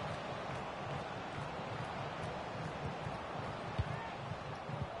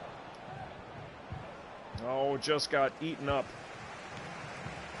 Oh, just got eaten up.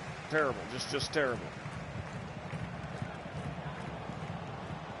 Terrible. Just terrible.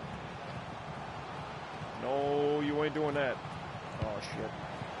 No, you ain't doing that. Oh, shit.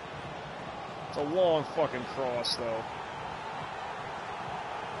 It's a long fucking cross, though.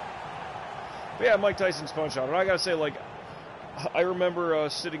 But yeah, Mike Tyson's punch out. And I gotta say, like, I remember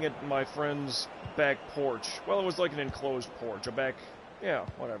sitting at my friend's back porch. Well, it was like an enclosed porch. A back, yeah,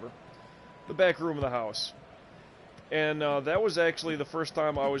 whatever. The back room of the house. And that was actually the first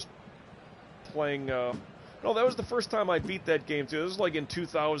time I was playing... no, that was the first time I beat that game, too. This was like in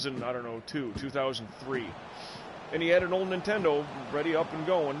 2000, I don't know, 2003. And he had an old Nintendo ready up and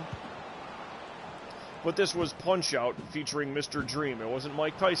going. But this was Punch-Out featuring Mr. Dream. It wasn't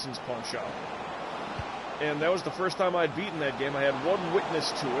Mike Tyson's Punch-Out. And that was the first time I'd beaten that game. I had one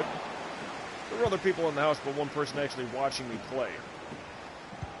witness to it. There were other people in the house, but one person actually watching me play.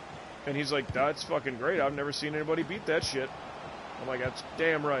 And he's like, that's fucking great. I've never seen anybody beat that shit. I'm like, that's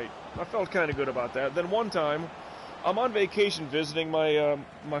damn right. I felt kind of good about that. Then one time, I'm on vacation visiting my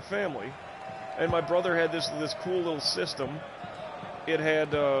my family, and my brother had this cool little system. It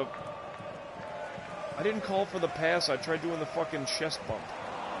had, I didn't call for the pass. I tried doing the fucking chest bump.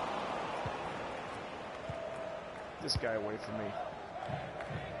 This guy away from me.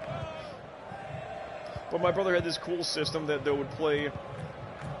 But my brother had this cool system that would play,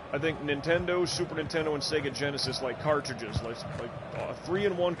 I think, Nintendo, Super Nintendo, and Sega Genesis, like cartridges, like a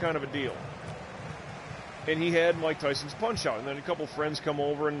 3-in-1 kind of a deal. And he had Mike Tyson's Punch-Out, and then a couple friends come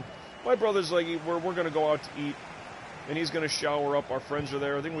over, and my brother's like, we're going to go out to eat, and he's going to shower up. Our friends are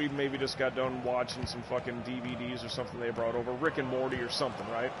there. I think we maybe just got done watching some fucking DVDs or something they brought over, Rick and Morty or something,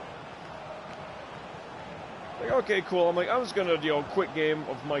 right? Like, okay, cool. I'm like, I was going to, quick game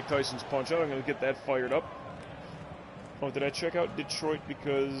of Mike Tyson's Punch-Out. I'm going to get that fired up. Oh, did I check out Detroit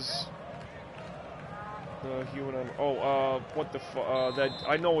because... what the fuck? That,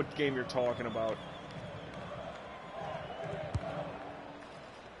 I know what game you're talking about.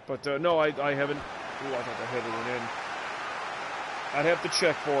 But, no, I haven't... Ooh, I thought the header went in. I'd have to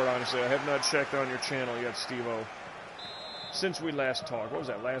check for it, honestly. I have not checked on your channel yet, Steve-O. Since we last talked. What was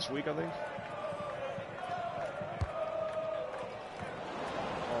that, last week, I think?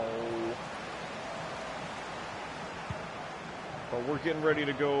 But we're getting ready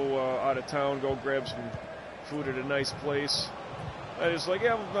to go out of town, go grab some food at a nice place. I just like,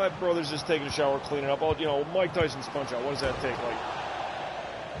 yeah, my brother's just taking a shower, cleaning up. Mike Tyson's Punch-Out, what does that take? Like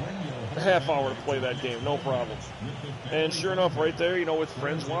a half hour to play that game, no problem. And sure enough, right there, with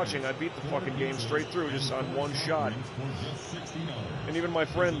friends watching, I beat the fucking game straight through just on one shot. And even my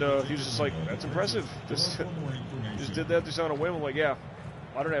friend, he was just like, that's impressive. Just did that just on a whim. I'm like, yeah,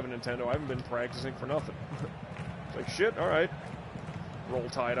 I don't have a Nintendo. I haven't been practicing for nothing. It's like, shit, all right. Roll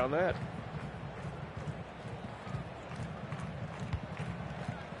Tide on that.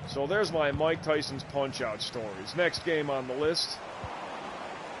 So there's my Mike Tyson's Punch-Out stories. Next game on the list.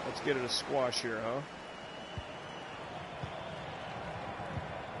 Let's get it a squash here, huh?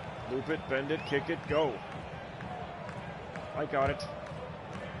 Loop it, bend it, kick it, go. I got it.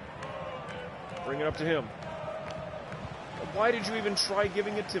 Bring it up to him. Why did you even try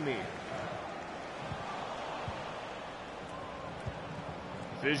giving it to me?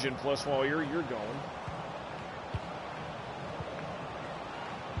 Vision plus while you're going.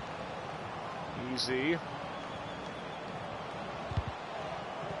 Easy.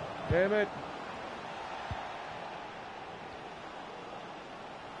 Damn it.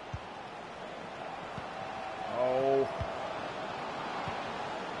 Oh.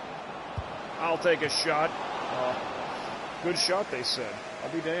 I'll take a shot. Good shot, they said.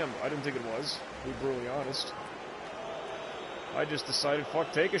 I'll be damned. I didn't think it was, to be brutally honest. I just decided,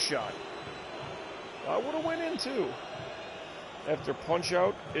 fuck, take a shot. I would have went in, too. After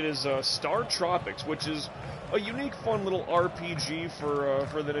Punch-Out, it is Star Tropics, which is a unique, fun little RPG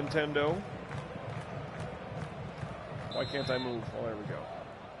for the Nintendo. Why can't I move? Oh, there we go.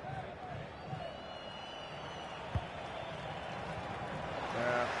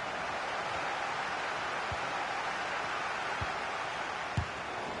 Yeah.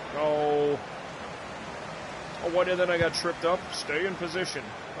 Oh. Oh, what? And then I got tripped up? Stay in position.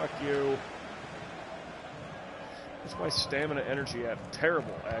 Fuck you. What's my stamina energy at?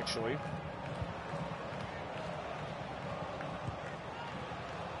 Terrible, actually.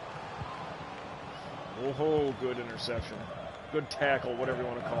 Oh, good interception. Good tackle, whatever you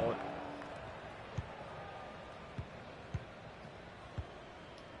want to call it.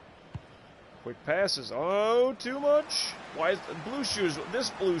 Quick passes. Oh, too much. Why is Blue Shoes? This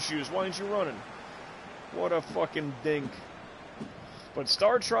Blue Shoes, why aren't you running? What a fucking dink. But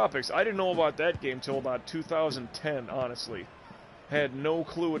Star Tropics, I didn't know about that game till about 2010, honestly. Had no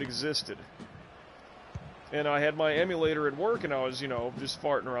clue it existed. And I had my emulator at work, and I was, you know, just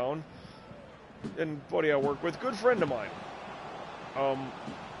farting around. And buddy I work with, good friend of mine.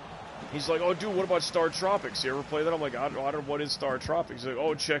 He's like, oh, dude, what about Star Tropics? You ever play that? I'm like, I don't know, what is Star Tropics? He's like,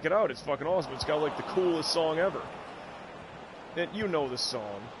 oh, check it out. It's fucking awesome. It's got, like, the coolest song ever. And you know this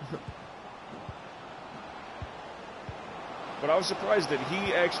song. But I was surprised that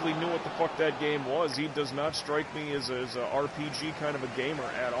he actually knew what the fuck that game was. He does not strike me as a RPG kind of a gamer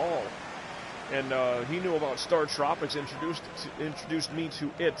at all. And he knew about Star Tropics, introduced me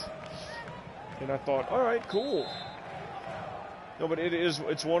to it. And I thought, all right, cool. No, but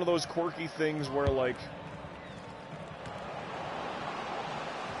it's one of those quirky things where, like,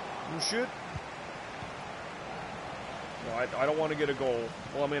 shit. No, I don't want to get a goal.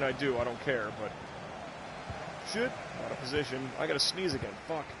 Well, I mean, I do. I don't care, but shit. Out of position. I gotta sneeze again.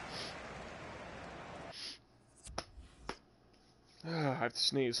 Fuck. I have to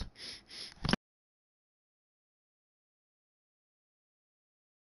sneeze.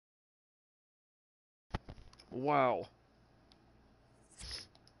 Wow.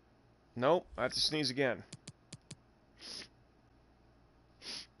 Nope, I have to sneeze again.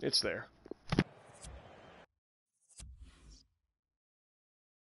 It's there.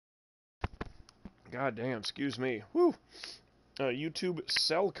 God damn, excuse me. Whew. YouTube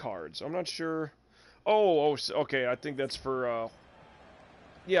cell cards. I'm not sure. Oh, okay, I think that's for,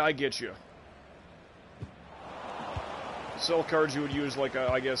 yeah, I get you. Cell cards you would use, like,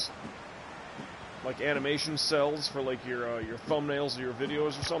 I guess, like animation cells for, like, your thumbnails or your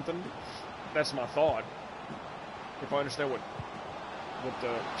videos or something. That's my thought. If I understand what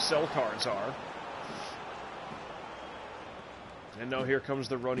the cell cards are. And now here comes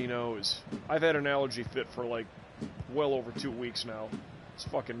the runny nose. I've had an allergy fit for, like, well over 2 weeks now. It's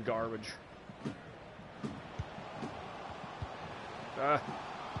fucking garbage. And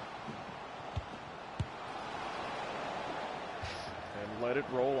let it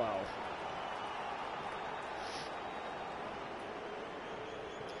roll out.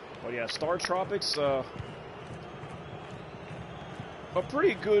 But yeah, Star Tropics, a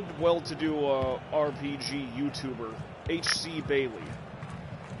pretty good, well-to-do RPG YouTuber, HC Bailey.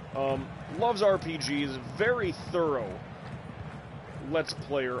 Loves RPGs, very thorough Let's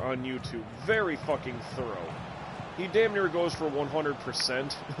Player on YouTube. Very fucking thorough. He damn near goes for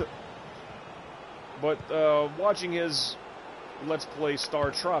 100%. But watching his Let's Play Star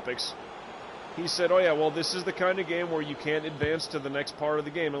Tropics, he said, oh yeah, well, this is the kind of game where you can't advance to the next part of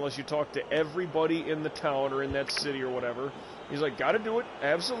the game unless you talk to everybody in the town or in that city or whatever. He's like, gotta do it,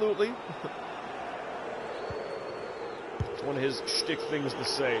 absolutely. It's one of his shtick things to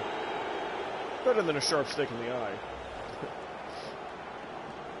say. Better than a sharp stick in the eye.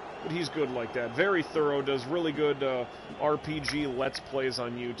 But he's good like that. Very thorough, does really good RPG Let's Plays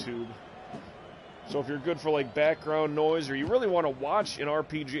on YouTube. So if you're good for, like, background noise, or you really want to watch an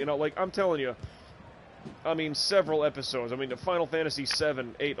RPG, you know, like, I'm telling you, I mean, several episodes. I mean, the Final Fantasy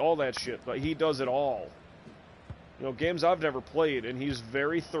 7, 8, all that shit. But he does it all. You know, games I've never played, and he's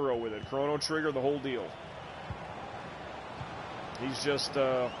very thorough with it. Chrono Trigger, the whole deal. He's just,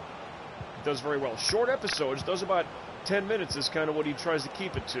 does very well. Short episodes, does about 10 minutes is kind of what he tries to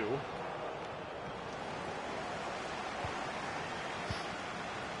keep it to.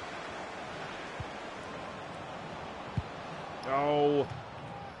 Oh,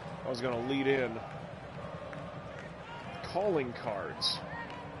 I was going to lead in. Calling cards.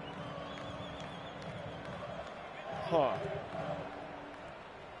 Huh.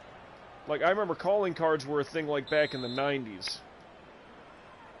 Like, I remember calling cards were a thing, like, back in the 90s.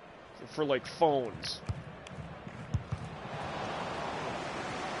 For, like, phones.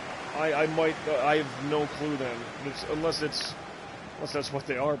 I might, I have no clue then. Unless that's what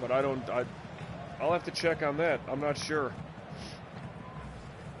they are, but I'll have to check on that. I'm not sure.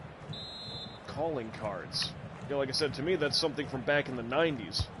 Calling cards. Yeah, like I said, to me, that's something from back in the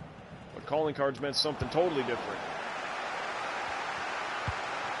 90s. But calling cards meant something totally different.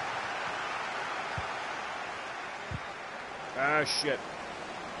 Ah, shit.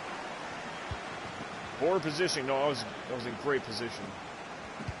 Poor position. No, I was in great position.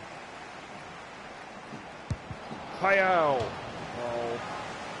 Hi-ow! Oh.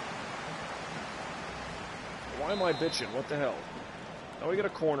 Why am I bitching? What the hell? Now we get a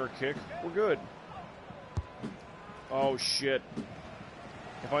corner kick. We're good. Oh, shit.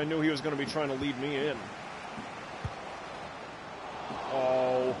 If I knew he was going to be trying to lead me in.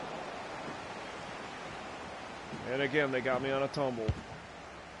 Oh. And again, they got me on a tumble.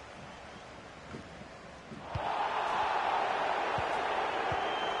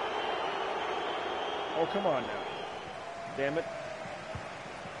 Oh, come on now. Damn it.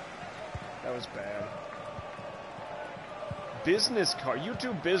 That was bad. Business card.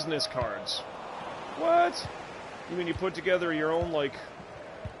 YouTube business cards. What? You mean you put together your own, like,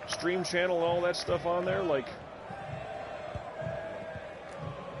 stream channel and all that stuff on there? Like...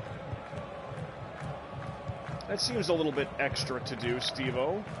 That seems a little bit extra to do,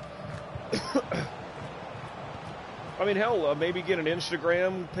 Steve-O. I mean, hell, maybe get an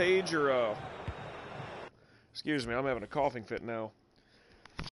Instagram page or Excuse me, I'm having a coughing fit now.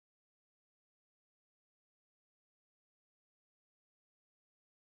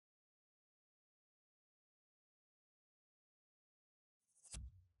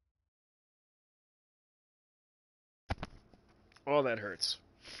 Oh, that hurts.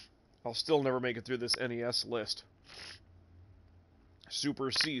 I'll still never make it through this NES list.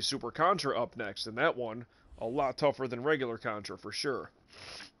 Super C, Super Contra up next, and that one, a lot tougher than regular Contra, for sure.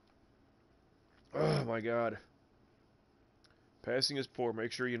 Oh, my God. Passing is poor.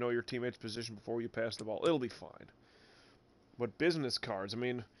 Make sure you know your teammate's position before you pass the ball. It'll be fine. But business cards, I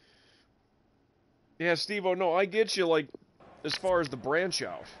mean... Yeah, Steve-O, no, I get you, like, as far as the branch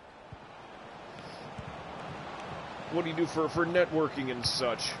out. What do you do for networking and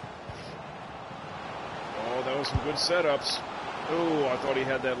such? Oh, that was some good setups. Oh, I thought he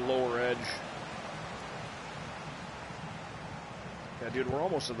had that lower edge. Yeah, dude, we're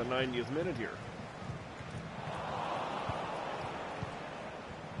almost at the 90th minute here.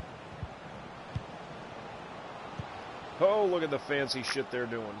 Oh, look at the fancy shit they're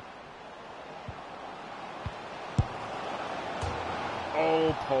doing.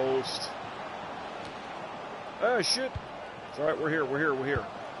 Oh, post. Ah, shit. It's alright, we're here.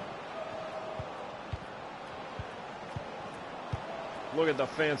 Look at the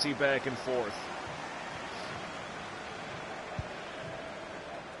fancy back and forth.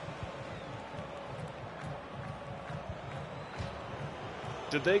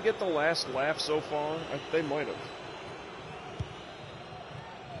 Did they get the last laugh so far? They might have.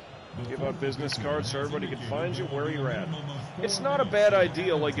 Give out business cards so everybody can find you where you're at. It's not a bad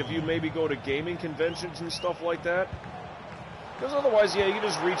idea, like if you maybe go to gaming conventions and stuff like that. Because otherwise, yeah, you can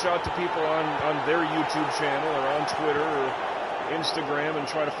just reach out to people on their YouTube channel or on Twitter or Instagram and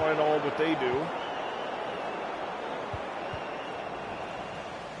try to find all what they do.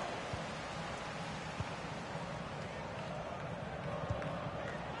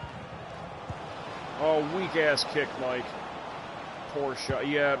 Oh, weak-ass kick, Mike. Poor shot.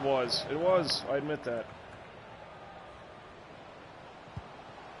 Yeah, it was. It was. I admit that.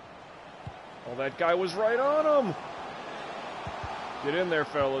 Oh, that guy was right on him. Get in there,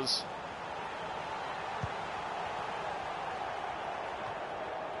 fellas.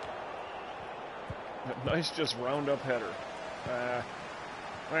 Nice just round-up header.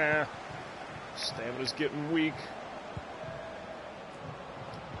 Stamina's getting weak.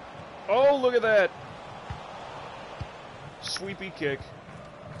 Oh, look at that. Sweepy kick.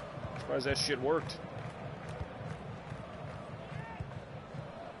 Surprised that shit worked.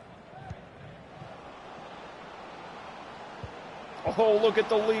 Oh, look at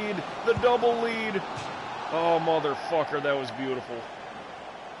the lead. The double lead. Oh, motherfucker, that was beautiful.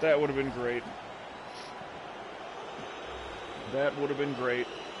 That would have been great. That would have been great.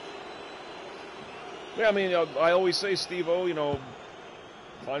 Yeah, I mean, I always say, Steve-O, you know,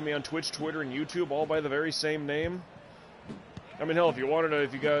 find me on Twitch, Twitter, and YouTube, all by the very same name. I mean, hell, if you wanted to,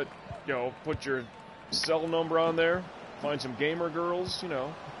 if you got, you know, put your cell number on there, find some gamer girls, you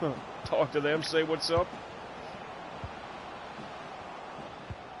know, talk to them, say what's up.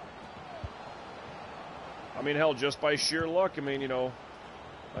 I mean, hell, just by sheer luck, I mean, you know,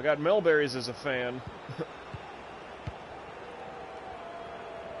 I got Melberries as a fan.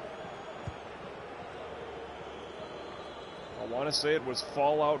 I want to say it was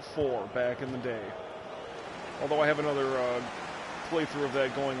Fallout 4 back in the day. Although I have another playthrough of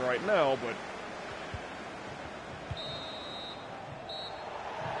that going right now, but...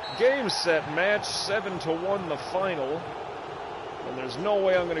 Game, set, match, 7-1 the final. And there's no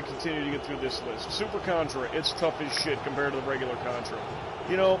way I'm going to continue to get through this list. Super Contra, it's tough as shit compared to the regular Contra.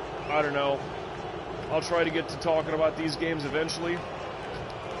 You know, I don't know. I'll try to get to talking about these games eventually.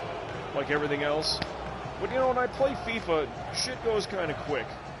 Like everything else. But you know, when I play FIFA, shit goes kind of quick.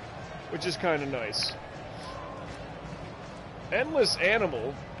 Which is kind of nice. Endless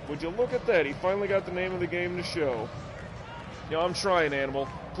Animal. Would you look at that? He finally got the name of the game to show. You know, I'm trying, Animal.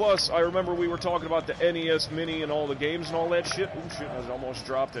 Plus, I remember we were talking about the NES Mini and all the games and all that shit. Oh shit, I almost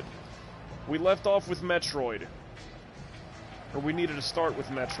dropped it. We left off with Metroid. Or we needed to start with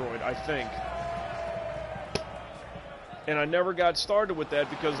Metroid, I think. And I never got started with that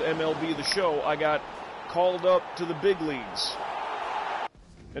because MLB The Show, I got called up to the big leagues.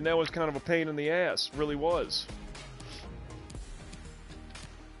 And that was kind of a pain in the ass, really was.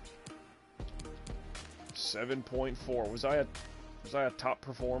 7.4. Was I a top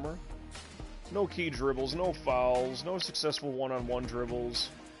performer? No key dribbles, no fouls, no successful one-on-one dribbles,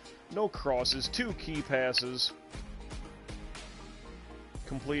 no crosses, 2 key passes.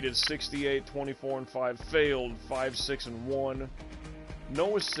 Completed 68, 24 and 5, failed 5, 6 and 1.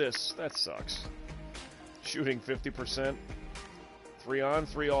 No assists, that sucks. Shooting 50%. 3 on,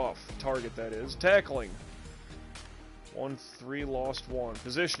 3 off. Target, that is. Tackling. 1-3, lost 1.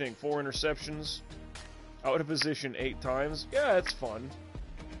 Positioning, 4 interceptions. Out of position 8 times. Yeah, that's fun.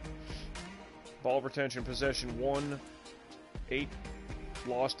 Ball retention, possession 1. 8,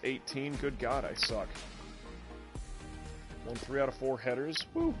 lost 18. Good God, I suck. 3 out of 4 headers.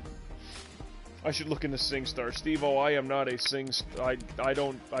 Woo. I should look into SingStar. Steve-O, I am not a I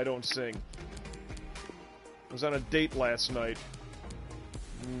don't sing. I was on a date last night.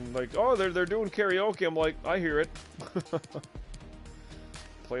 Like, oh, they're doing karaoke. I'm like, I hear it.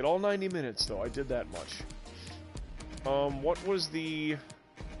 Played all 90 minutes, though. I did that much. What was the...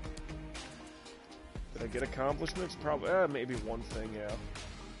 Did I get accomplishments? Probably, maybe one thing, yeah.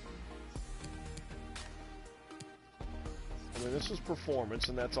 I mean, this was performance,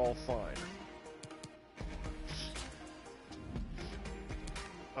 and that's all fine.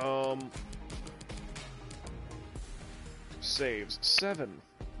 Saves. 7.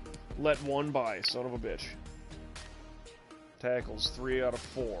 Let 1 by, son of a bitch. Tackles, 3 out of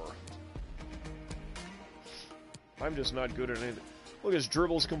 4. I'm just not good at anything. Look at his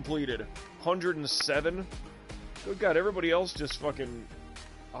dribbles completed. 107? Good God, everybody else just fucking...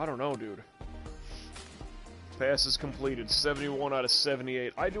 I don't know, dude. Passes completed, 71 out of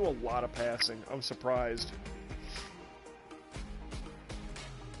 78. I do a lot of passing. I'm surprised.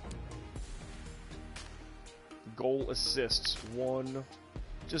 Goal assists, 1.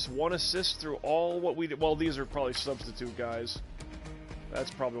 Just 1 assist through all what we did. Well, these are probably substitute guys.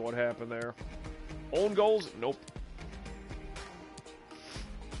 That's probably what happened there. Own goals? Nope.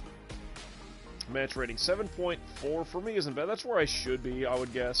 Match rating, 7.4 for me isn't bad. That's where I should be, I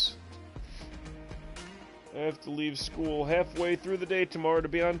would guess. I have to leave school halfway through the day tomorrow to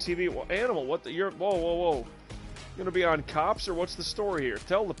be on TV. Well, Animal, what the... You're... Whoa, whoa, whoa. You gonna be on Cops, or what's the story here?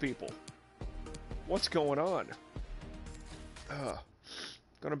 Tell the people. What's going on?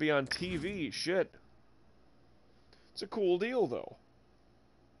 Gonna be on TV. Shit. It's a cool deal, though.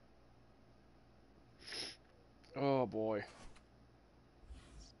 Oh, boy.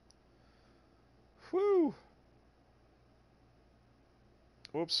 Whew.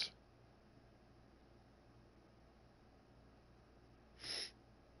 Whoops.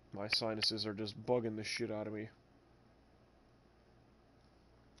 My sinuses are just bugging the shit out of me.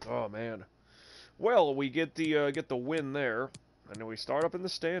 Oh, man. Well, we get the win there, and then we start up in the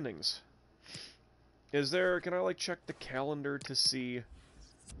standings. Is there... Can I, like, check the calendar to see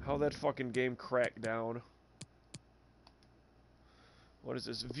how that fucking game cracked down? What is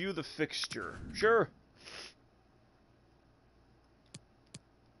this? View the fixture. Sure.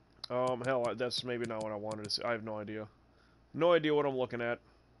 Hell, that's maybe not what I wanted to see. I have no idea. No idea what I'm looking at.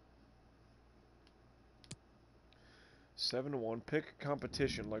 7-1. Pick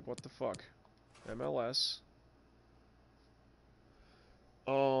competition. Like, what the fuck? MLS.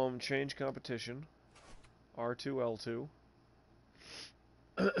 Change competition. R2,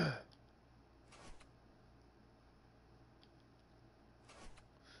 L2.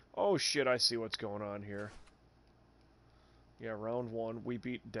 Oh shit, I see what's going on here. Yeah, round 1, we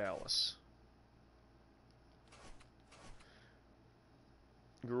beat Dallas.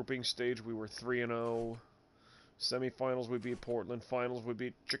 Grouping stage, we were 3-0. Semifinals, we beat Portland. Finals, we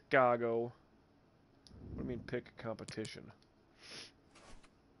beat Chicago. What do you mean, pick competition?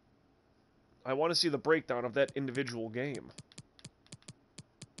 I want to see the breakdown of that individual game.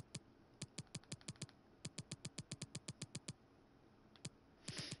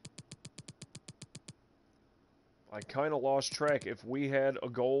 I kind of lost track. If we had a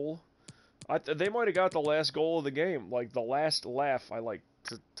goal, they might have got the last goal of the game. Like, the last laugh, I like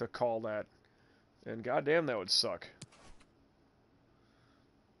to call that. And goddamn, that would suck.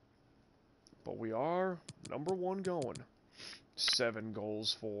 But we are number 1 going. 7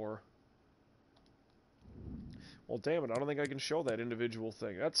 goals for. Well, damn it, I don't think I can show that individual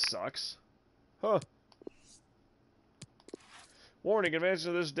thing. That sucks. Huh. Warning, advance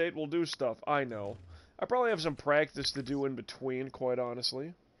to this date, we'll do stuff. I know. I probably have some practice to do in between, quite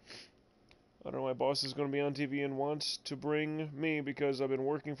honestly. I don't know, my boss is going to be on TV and wants to bring me because I've been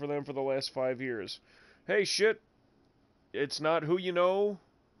working for them for the last 5 years. Hey, shit. It's not who you know,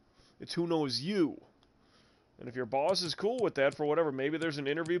 it's who knows you. And if your boss is cool with that for whatever, maybe there's an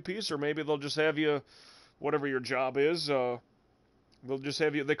interview piece, or maybe they'll just have you, whatever your job is, they'll just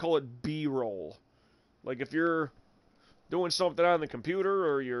have you, they call it B-roll. Like, if you're doing something on the computer,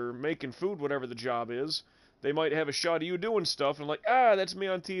 or you're making food, whatever the job is, they might have a shot of you doing stuff, and like, that's me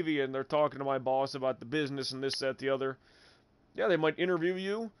on TV, and they're talking to my boss about the business and this, that, the other. Yeah, they might interview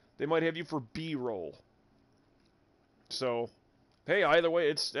you. They might have you for B-roll. So, hey, either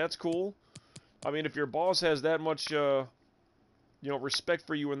way, that's cool. I mean, if your boss has that much, respect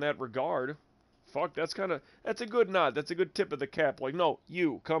for you in that regard, fuck, that's a good nod. That's a good tip of the cap. Like, no,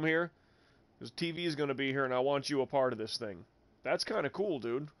 you, come here, because TV is going to be here, and I want you a part of this thing. That's kind of cool,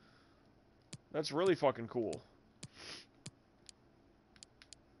 dude. That's really fucking cool.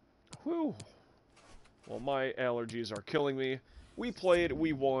 Whew. Well, my allergies are killing me. We played,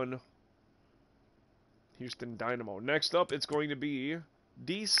 we won. Houston Dynamo. Next up, it's going to be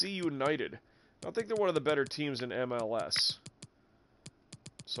DC United. I think they're one of the better teams in MLS.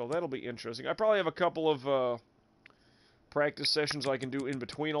 So that'll be interesting. I probably have a couple of practice sessions I can do in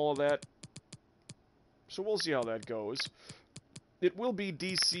between all of that. So we'll see how that goes. It will be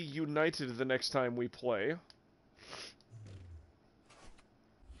DC United the next time we play.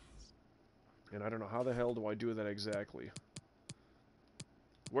 And I don't know how the hell do I do that exactly.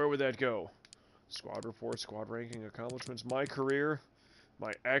 Where would that go? Squad report, squad ranking, accomplishments, my career,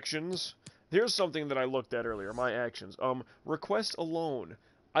 my actions. Here's something that I looked at earlier, my actions. Request a loan.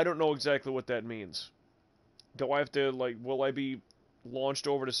 I don't know exactly what that means. Do I have to, like, will I be launched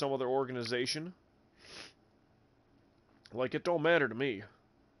over to some other organization? Like, it don't matter to me.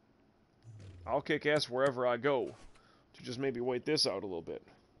 I'll kick ass wherever I go. To just maybe wait this out a little bit.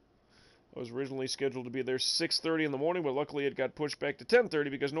 I was originally scheduled to be there 6:30 in the morning, but luckily it got pushed back to 10:30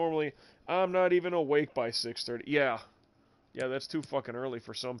 because normally I'm not even awake by 6:30. Yeah, that's too fucking early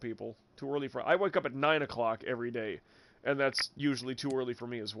for some people. Too early for... I wake up at 9 o'clock every day, and that's usually too early for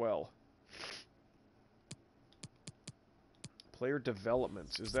me as well. Player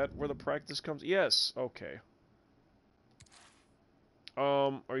development. Is that where the practice comes? Yes, okay.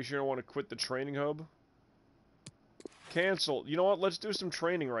 Are you sure I want to quit the training hub? Cancel. You know what? Let's do some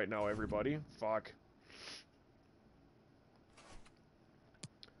training right now, everybody. Fuck.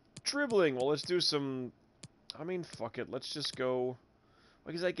 Dribbling. Well, let's do some... I mean, fuck it. Let's just go...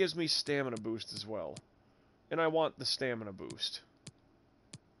 Because that gives me stamina boost as well. And I want the stamina boost.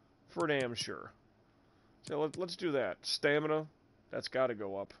 For damn sure. So let's do that. Stamina. That's got to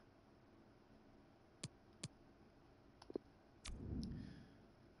go up.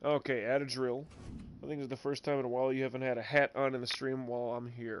 Okay, add a drill. I think it's the first time in a while you haven't had a hat on in the stream while I'm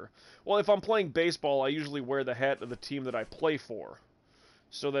here. Well, if I'm playing baseball, I usually wear the hat of the team that I play for.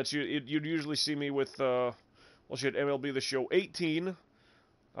 So that's you'd usually see me with, well, shit, MLB The Show 18.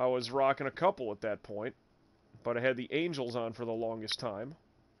 I was rocking a couple at that point. But I had the Angels on for the longest time.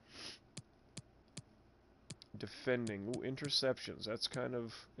 Defending. Ooh, interceptions. That's kind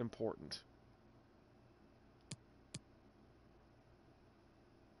of important.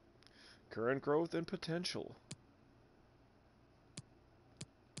 Current growth and potential.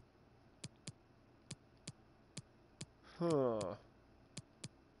 Huh.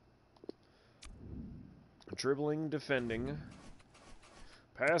 Dribbling, defending,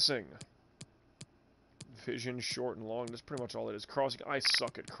 passing. Vision, short and long. That's pretty much all it is. Crossing. I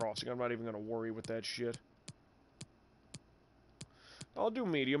suck at crossing. I'm not even going to worry with that shit. I'll do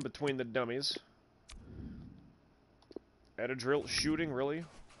medium between the dummies. Add a drill. Shooting, really?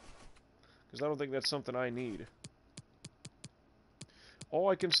 Because I don't think that's something I need. Oh,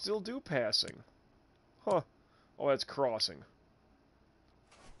 I can still do passing. Huh. Oh, that's crossing.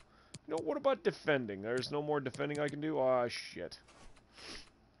 You know, what about defending? There's no more defending I can do? Ah, shit.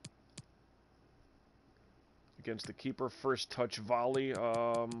 Against the keeper, first touch volley.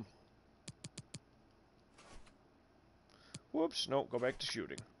 Whoops, no, go back to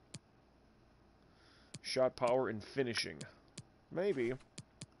shooting. Shot power and finishing. Maybe.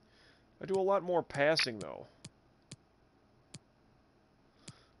 I do a lot more passing, though.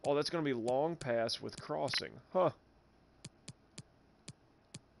 Oh, that's going to be long pass with crossing. Huh.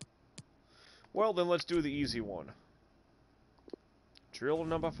 Well, then let's do the easy one. Drill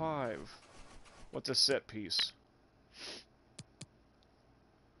number 5. What's a set piece?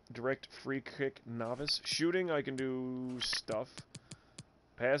 Direct free kick novice. Shooting, I can do stuff.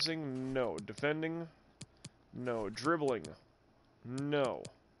 Passing, no. Defending, no. Dribbling, no.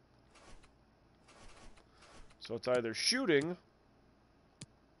 So it's either shooting,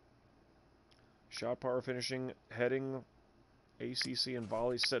 shot power, finishing, heading, ACC and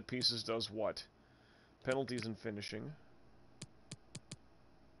volley. Set pieces does what? Penalties and finishing.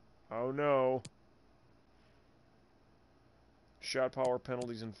 Oh no. Shot power,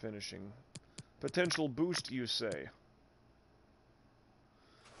 penalties, and finishing. Potential boost, you say?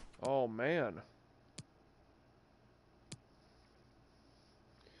 Oh, man.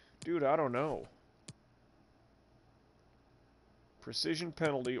 Dude, I don't know. Precision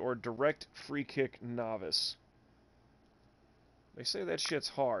penalty or direct free kick novice. They say that shit's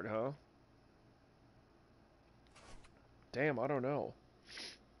hard, huh? Damn, I don't know.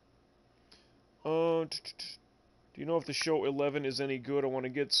 Do you know if the show 11 is any good? I want to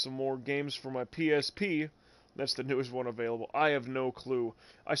get some more games for my PSP. That's the newest one available. I have no clue.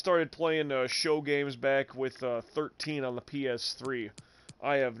 I started playing show games back with 13 on the PS3.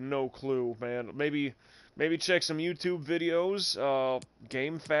 I have no clue, man. Maybe check some YouTube videos.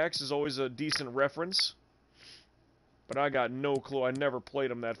 Game Facts is always a decent reference. But I got no clue. I never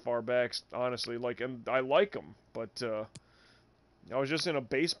played them that far back, honestly. And I like them, but I was just in a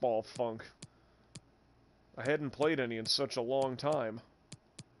baseball funk. I hadn't played any in such a long time.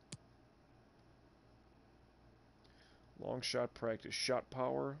 Long shot practice. Shot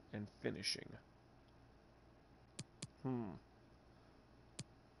power and finishing. I'm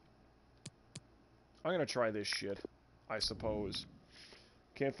gonna try this shit, I suppose.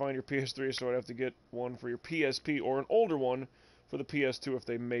 Can't find your PS3, so I'd have to get one for your PSP or an older one for the PS2 if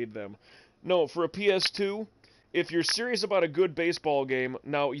they made them. No, for a PS2, if you're serious about a good baseball game,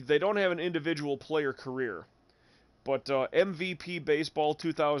 now they don't have an individual player career, but MVP Baseball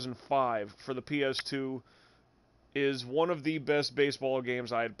 2005 for the PS2 is one of the best baseball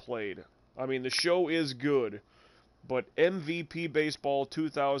games I had played. I mean, the show is good, but MVP Baseball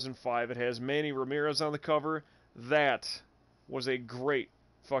 2005, it has Manny Ramirez on the cover. That was a great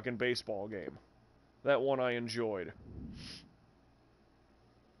fucking baseball game. That one I enjoyed.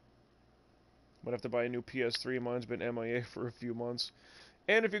 Might have to buy a new PS3. Mine's been MIA for a few months.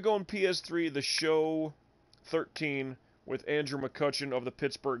 And if you're going PS3, the show 13 with Andrew McCutcheon of the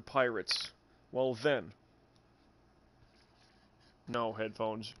Pittsburgh Pirates. Well then. No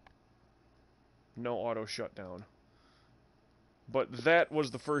headphones. No auto shutdown. But that was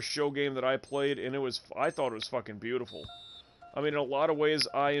the first show game that I played, and I thought it was fucking beautiful. I mean, in a lot of ways,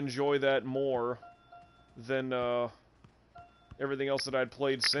 I enjoy that more than everything else that I'd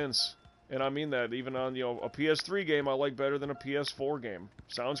played since. And I mean that, even on, a PS3 game I like better than a PS4 game.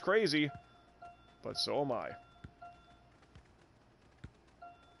 Sounds crazy, but so am I.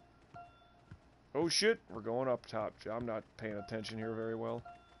 Oh shit, we're going up top. I'm not paying attention here very well.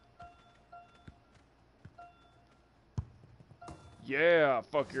 Yeah,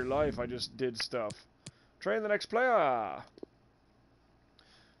 fuck your life, I just did stuff. Train the next player!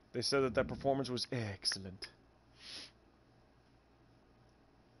 They said that performance was excellent.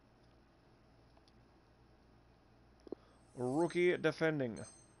 Rookie defending.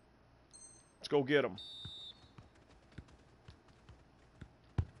 Let's go get him.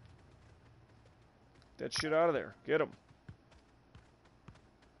 That shit out of there. Get him.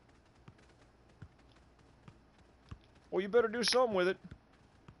 Oh, you better do something with it.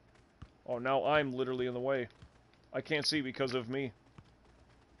 Oh, now I'm literally in the way. I can't see because of me.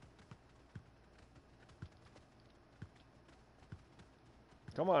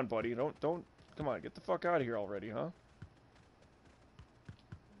 Come on, buddy. Don't Come on, get the fuck out of here already, huh?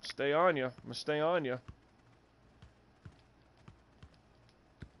 Stay on ya. I'm gonna stay on ya.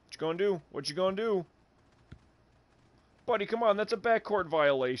 What you gonna do? What you gonna do? Buddy, come on, that's a backcourt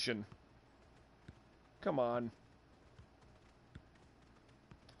violation. Come on.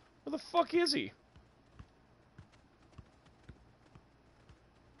 Where the fuck is he?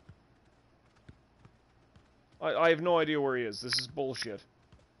 I have no idea where he is. This is bullshit.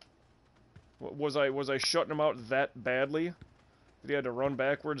 Was I shutting him out that badly? That he had to run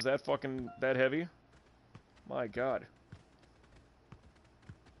backwards that heavy? My god.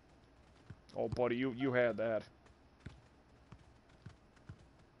 Oh, buddy, you had that.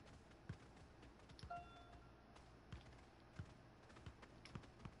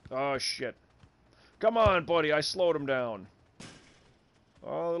 Oh, shit. Come on, buddy, I slowed him down.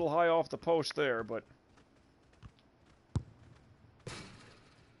 Oh, a little high off the post there, but...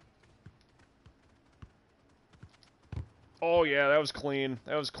 Oh, yeah, that was clean.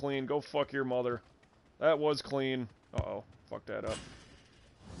 That was clean. Go fuck your mother. That was clean. Uh-oh. Fuck that up.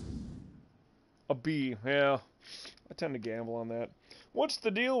 A B, yeah. I tend to gamble on that. What's the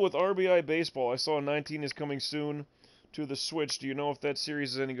deal with RBI Baseball? I saw 19 is coming soon to the Switch. Do you know if that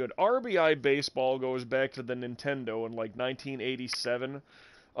series is any good? RBI Baseball goes back to the Nintendo in, like, 1987.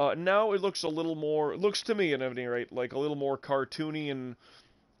 Now it looks a little more... It looks to me, at any rate, like a little more cartoony and...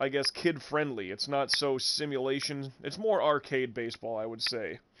 I guess, kid-friendly. It's not so simulation. It's more arcade baseball, I would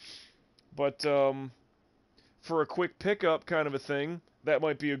say. But, for a quick pickup kind of a thing, that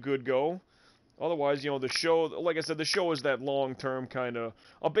might be a good go. Otherwise, you know, the show, like I said, the show is that long-term kind of...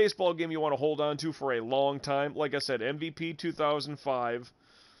 A baseball game you want to hold on to for a long time. Like I said, MVP 2005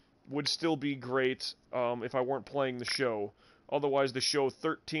 would still be great if I weren't playing the show. Otherwise, the show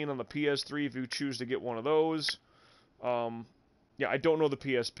 13 on the PS3 if you choose to get one of those. Yeah, I don't know the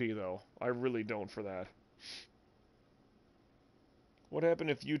PSP, though. I really don't for that. What happened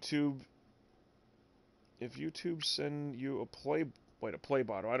if YouTube... If YouTube send you a play... Wait, a play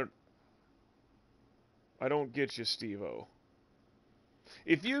bot. I don't get you, Steve-O.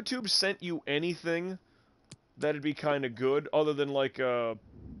 If YouTube sent you anything, that'd be kind of good, other than, like, a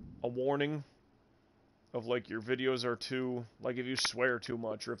warning of, like, your videos are too... Like, if you swear too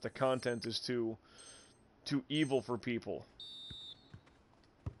much, or if the content is too evil for people.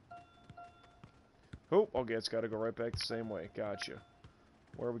 Oh, okay, it's got to go right back the same way. Gotcha.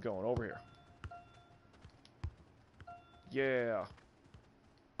 Where are we going? Over here. Yeah.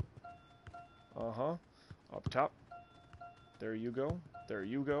 Uh-huh. Up top. There you go. There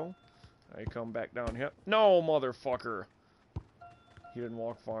you go. I come back down here. No, motherfucker! He didn't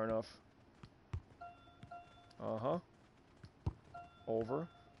walk far enough. Uh-huh. Over,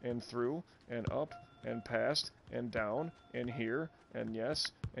 and through, and up, and past, and down, and here, and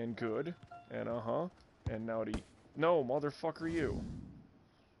yes, and good, and uh-huh, and now to... No, motherfucker, you.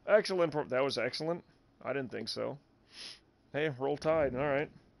 Excellent. That was excellent. I didn't think so. Hey, roll tide. Alright.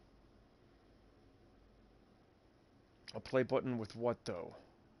 A play button with what, though?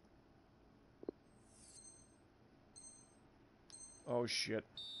 Oh, shit.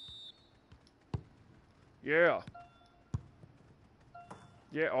 Yeah.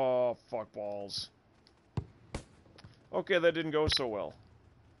 Yeah, oh, fuck balls. Okay, that didn't go so well.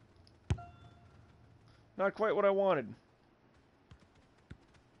 Not quite what I wanted.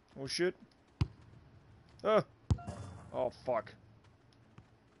 Oh, shit. Oh, fuck.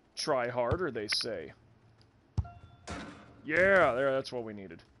 Try harder, they say. Yeah, that's what we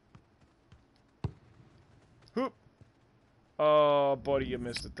needed. Hoop. Oh, buddy, you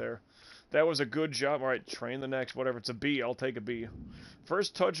missed it there. That was a good job. Alright, train the next, whatever. It's a B. I'll take a B.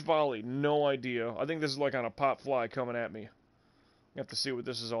 First touch volley. No idea. I think this is like on a pop fly coming at me. You have to see what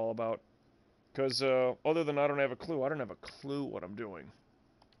this is all about. Because, other than I don't have a clue, I don't have a clue what I'm doing.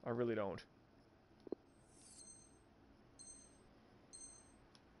 I really don't.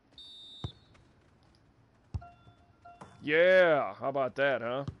 Yeah! How about that,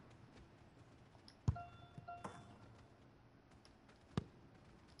 huh?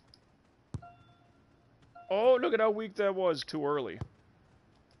 Oh, look at how weak that was. Too early.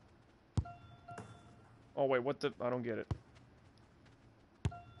 Oh, wait, what the... I don't get it.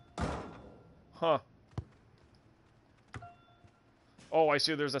 Huh. Oh, I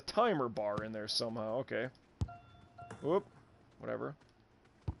see there's a timer bar in there somehow. Okay. Whoop. Whatever.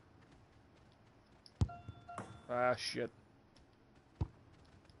 Ah, shit.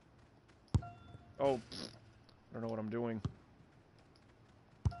 Oh, pfft. I don't know what I'm doing.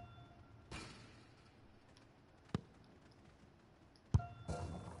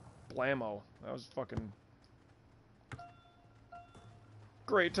 Blammo. That was fucking...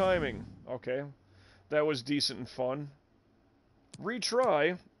 Great timing. Okay. That was decent and fun.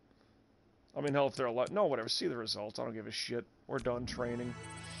 Retry. I mean, hell, if they're a lot. No, whatever. See the results. I don't give a shit. We're done training.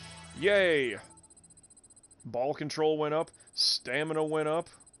 Yay! Ball control went up. Stamina went up.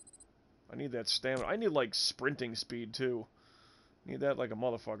 I need that stamina. I need, like, sprinting speed, too. Need that like a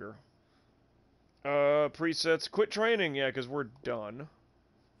motherfucker. Presets. Quit training. Yeah, because we're done.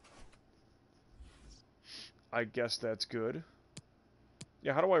 I guess that's good.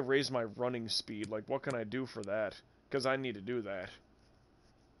 Yeah, how do I raise my running speed? Like, what can I do for that? Because I need to do that.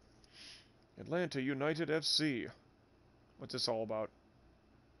 Atlanta United FC. What's this all about?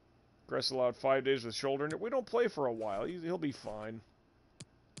 Gress allowed 5 days with shoulder. We don't play for a while. He'll be fine.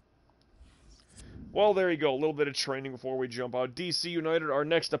 Well, there you go. A little bit of training before we jump out. DC United, our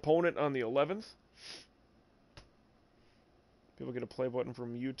next opponent on the 11th. People get a play button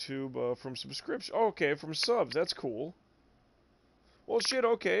from YouTube, from subscription. Oh, okay, from subs. That's cool. Well, shit,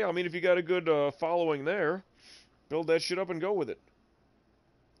 okay. I mean, if you got a good following there, build that shit up and go with it.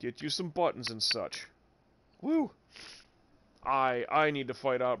 Get you some buttons and such. Woo! I need to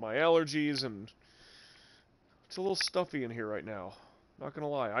fight out my allergies, and it's a little stuffy in here right now. Not gonna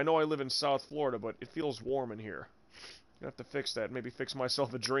lie. I know I live in South Florida, but it feels warm in here. Gonna have to fix that. Maybe fix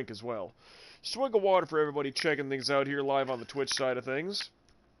myself a drink as well. Swig of water for everybody checking things out here live on the Twitch side of things.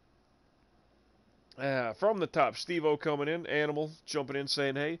 From the top, Steve-O coming in, Animal jumping in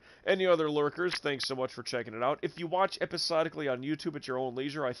saying hey. Any other lurkers, thanks so much for checking it out. If you watch episodically on YouTube at your own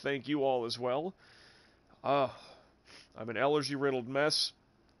leisure, I thank you all as well. I'm an allergy-riddled mess.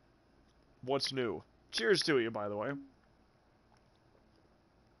 What's new? Cheers to you, by the way.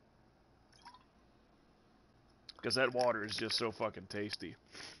 Because that water is just so fucking tasty.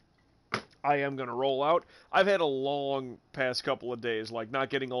 I am going to roll out. I've had a long past couple of days, like not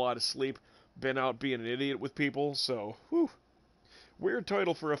getting a lot of sleep. Been out being an idiot with people, so, whew. Weird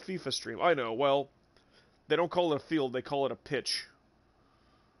title for a FIFA stream. I know, well, they don't call it a field, they call it a pitch.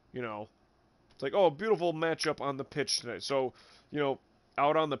 You know, it's like, oh, beautiful matchup on the pitch today. So, you know,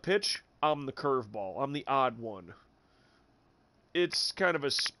 out on the pitch, I'm the curveball. I'm the odd one. It's kind of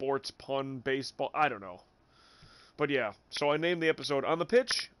a sports pun, baseball, I don't know. But yeah, so I named the episode, On the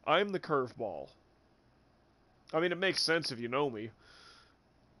Pitch, I'm the Curveball. I mean, it makes sense if you know me.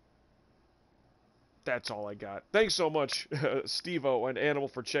 That's all I got. Thanks so much, Steve-O and Animal,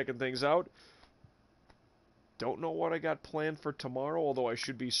 for checking things out. Don't know what I got planned for tomorrow, although I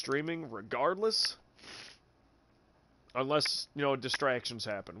should be streaming regardless. Unless, you know, distractions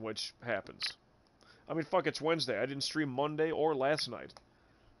happen, which happens. I mean, fuck, it's Wednesday. I didn't stream Monday or last night.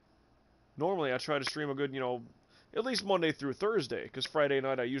 Normally, I try to stream a good, you know, at least Monday through Thursday, because Friday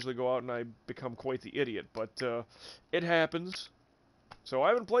night I usually go out and I become quite the idiot, but it happens. So I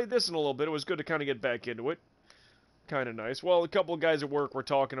haven't played this in a little bit. It was good to kind of get back into it. Kind of nice. Well, a couple of guys at work were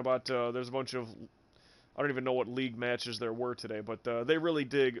talking about, there's a bunch of, I don't even know what league matches there were today, but they really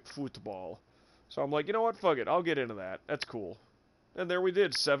dig football. So I'm like, you know what, fuck it, I'll get into that. That's cool. And there we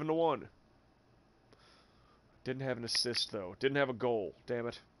did, 7-1. Didn't have an assist, though. Didn't have a goal. Damn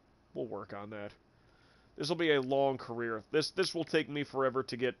it. We'll work on that. This will be a long career. This will take me forever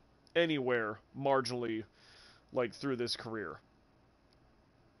to get anywhere marginally, like, through this career.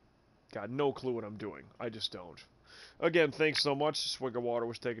 Got no clue what I'm doing. I just don't. Again, thanks so much. Swig of water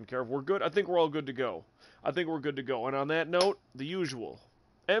was taken care of. We're good. I think we're all good to go. I think we're good to go. And on that note, the usual.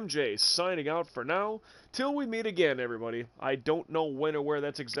 MJ signing out for now. Till we meet again, everybody. I don't know when or where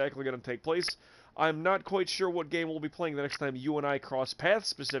that's exactly going to take place. I'm not quite sure what game we'll be playing the next time you and I cross paths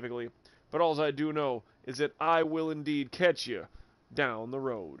specifically. But all I do know is that I will indeed catch you down the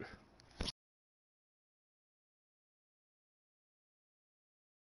road.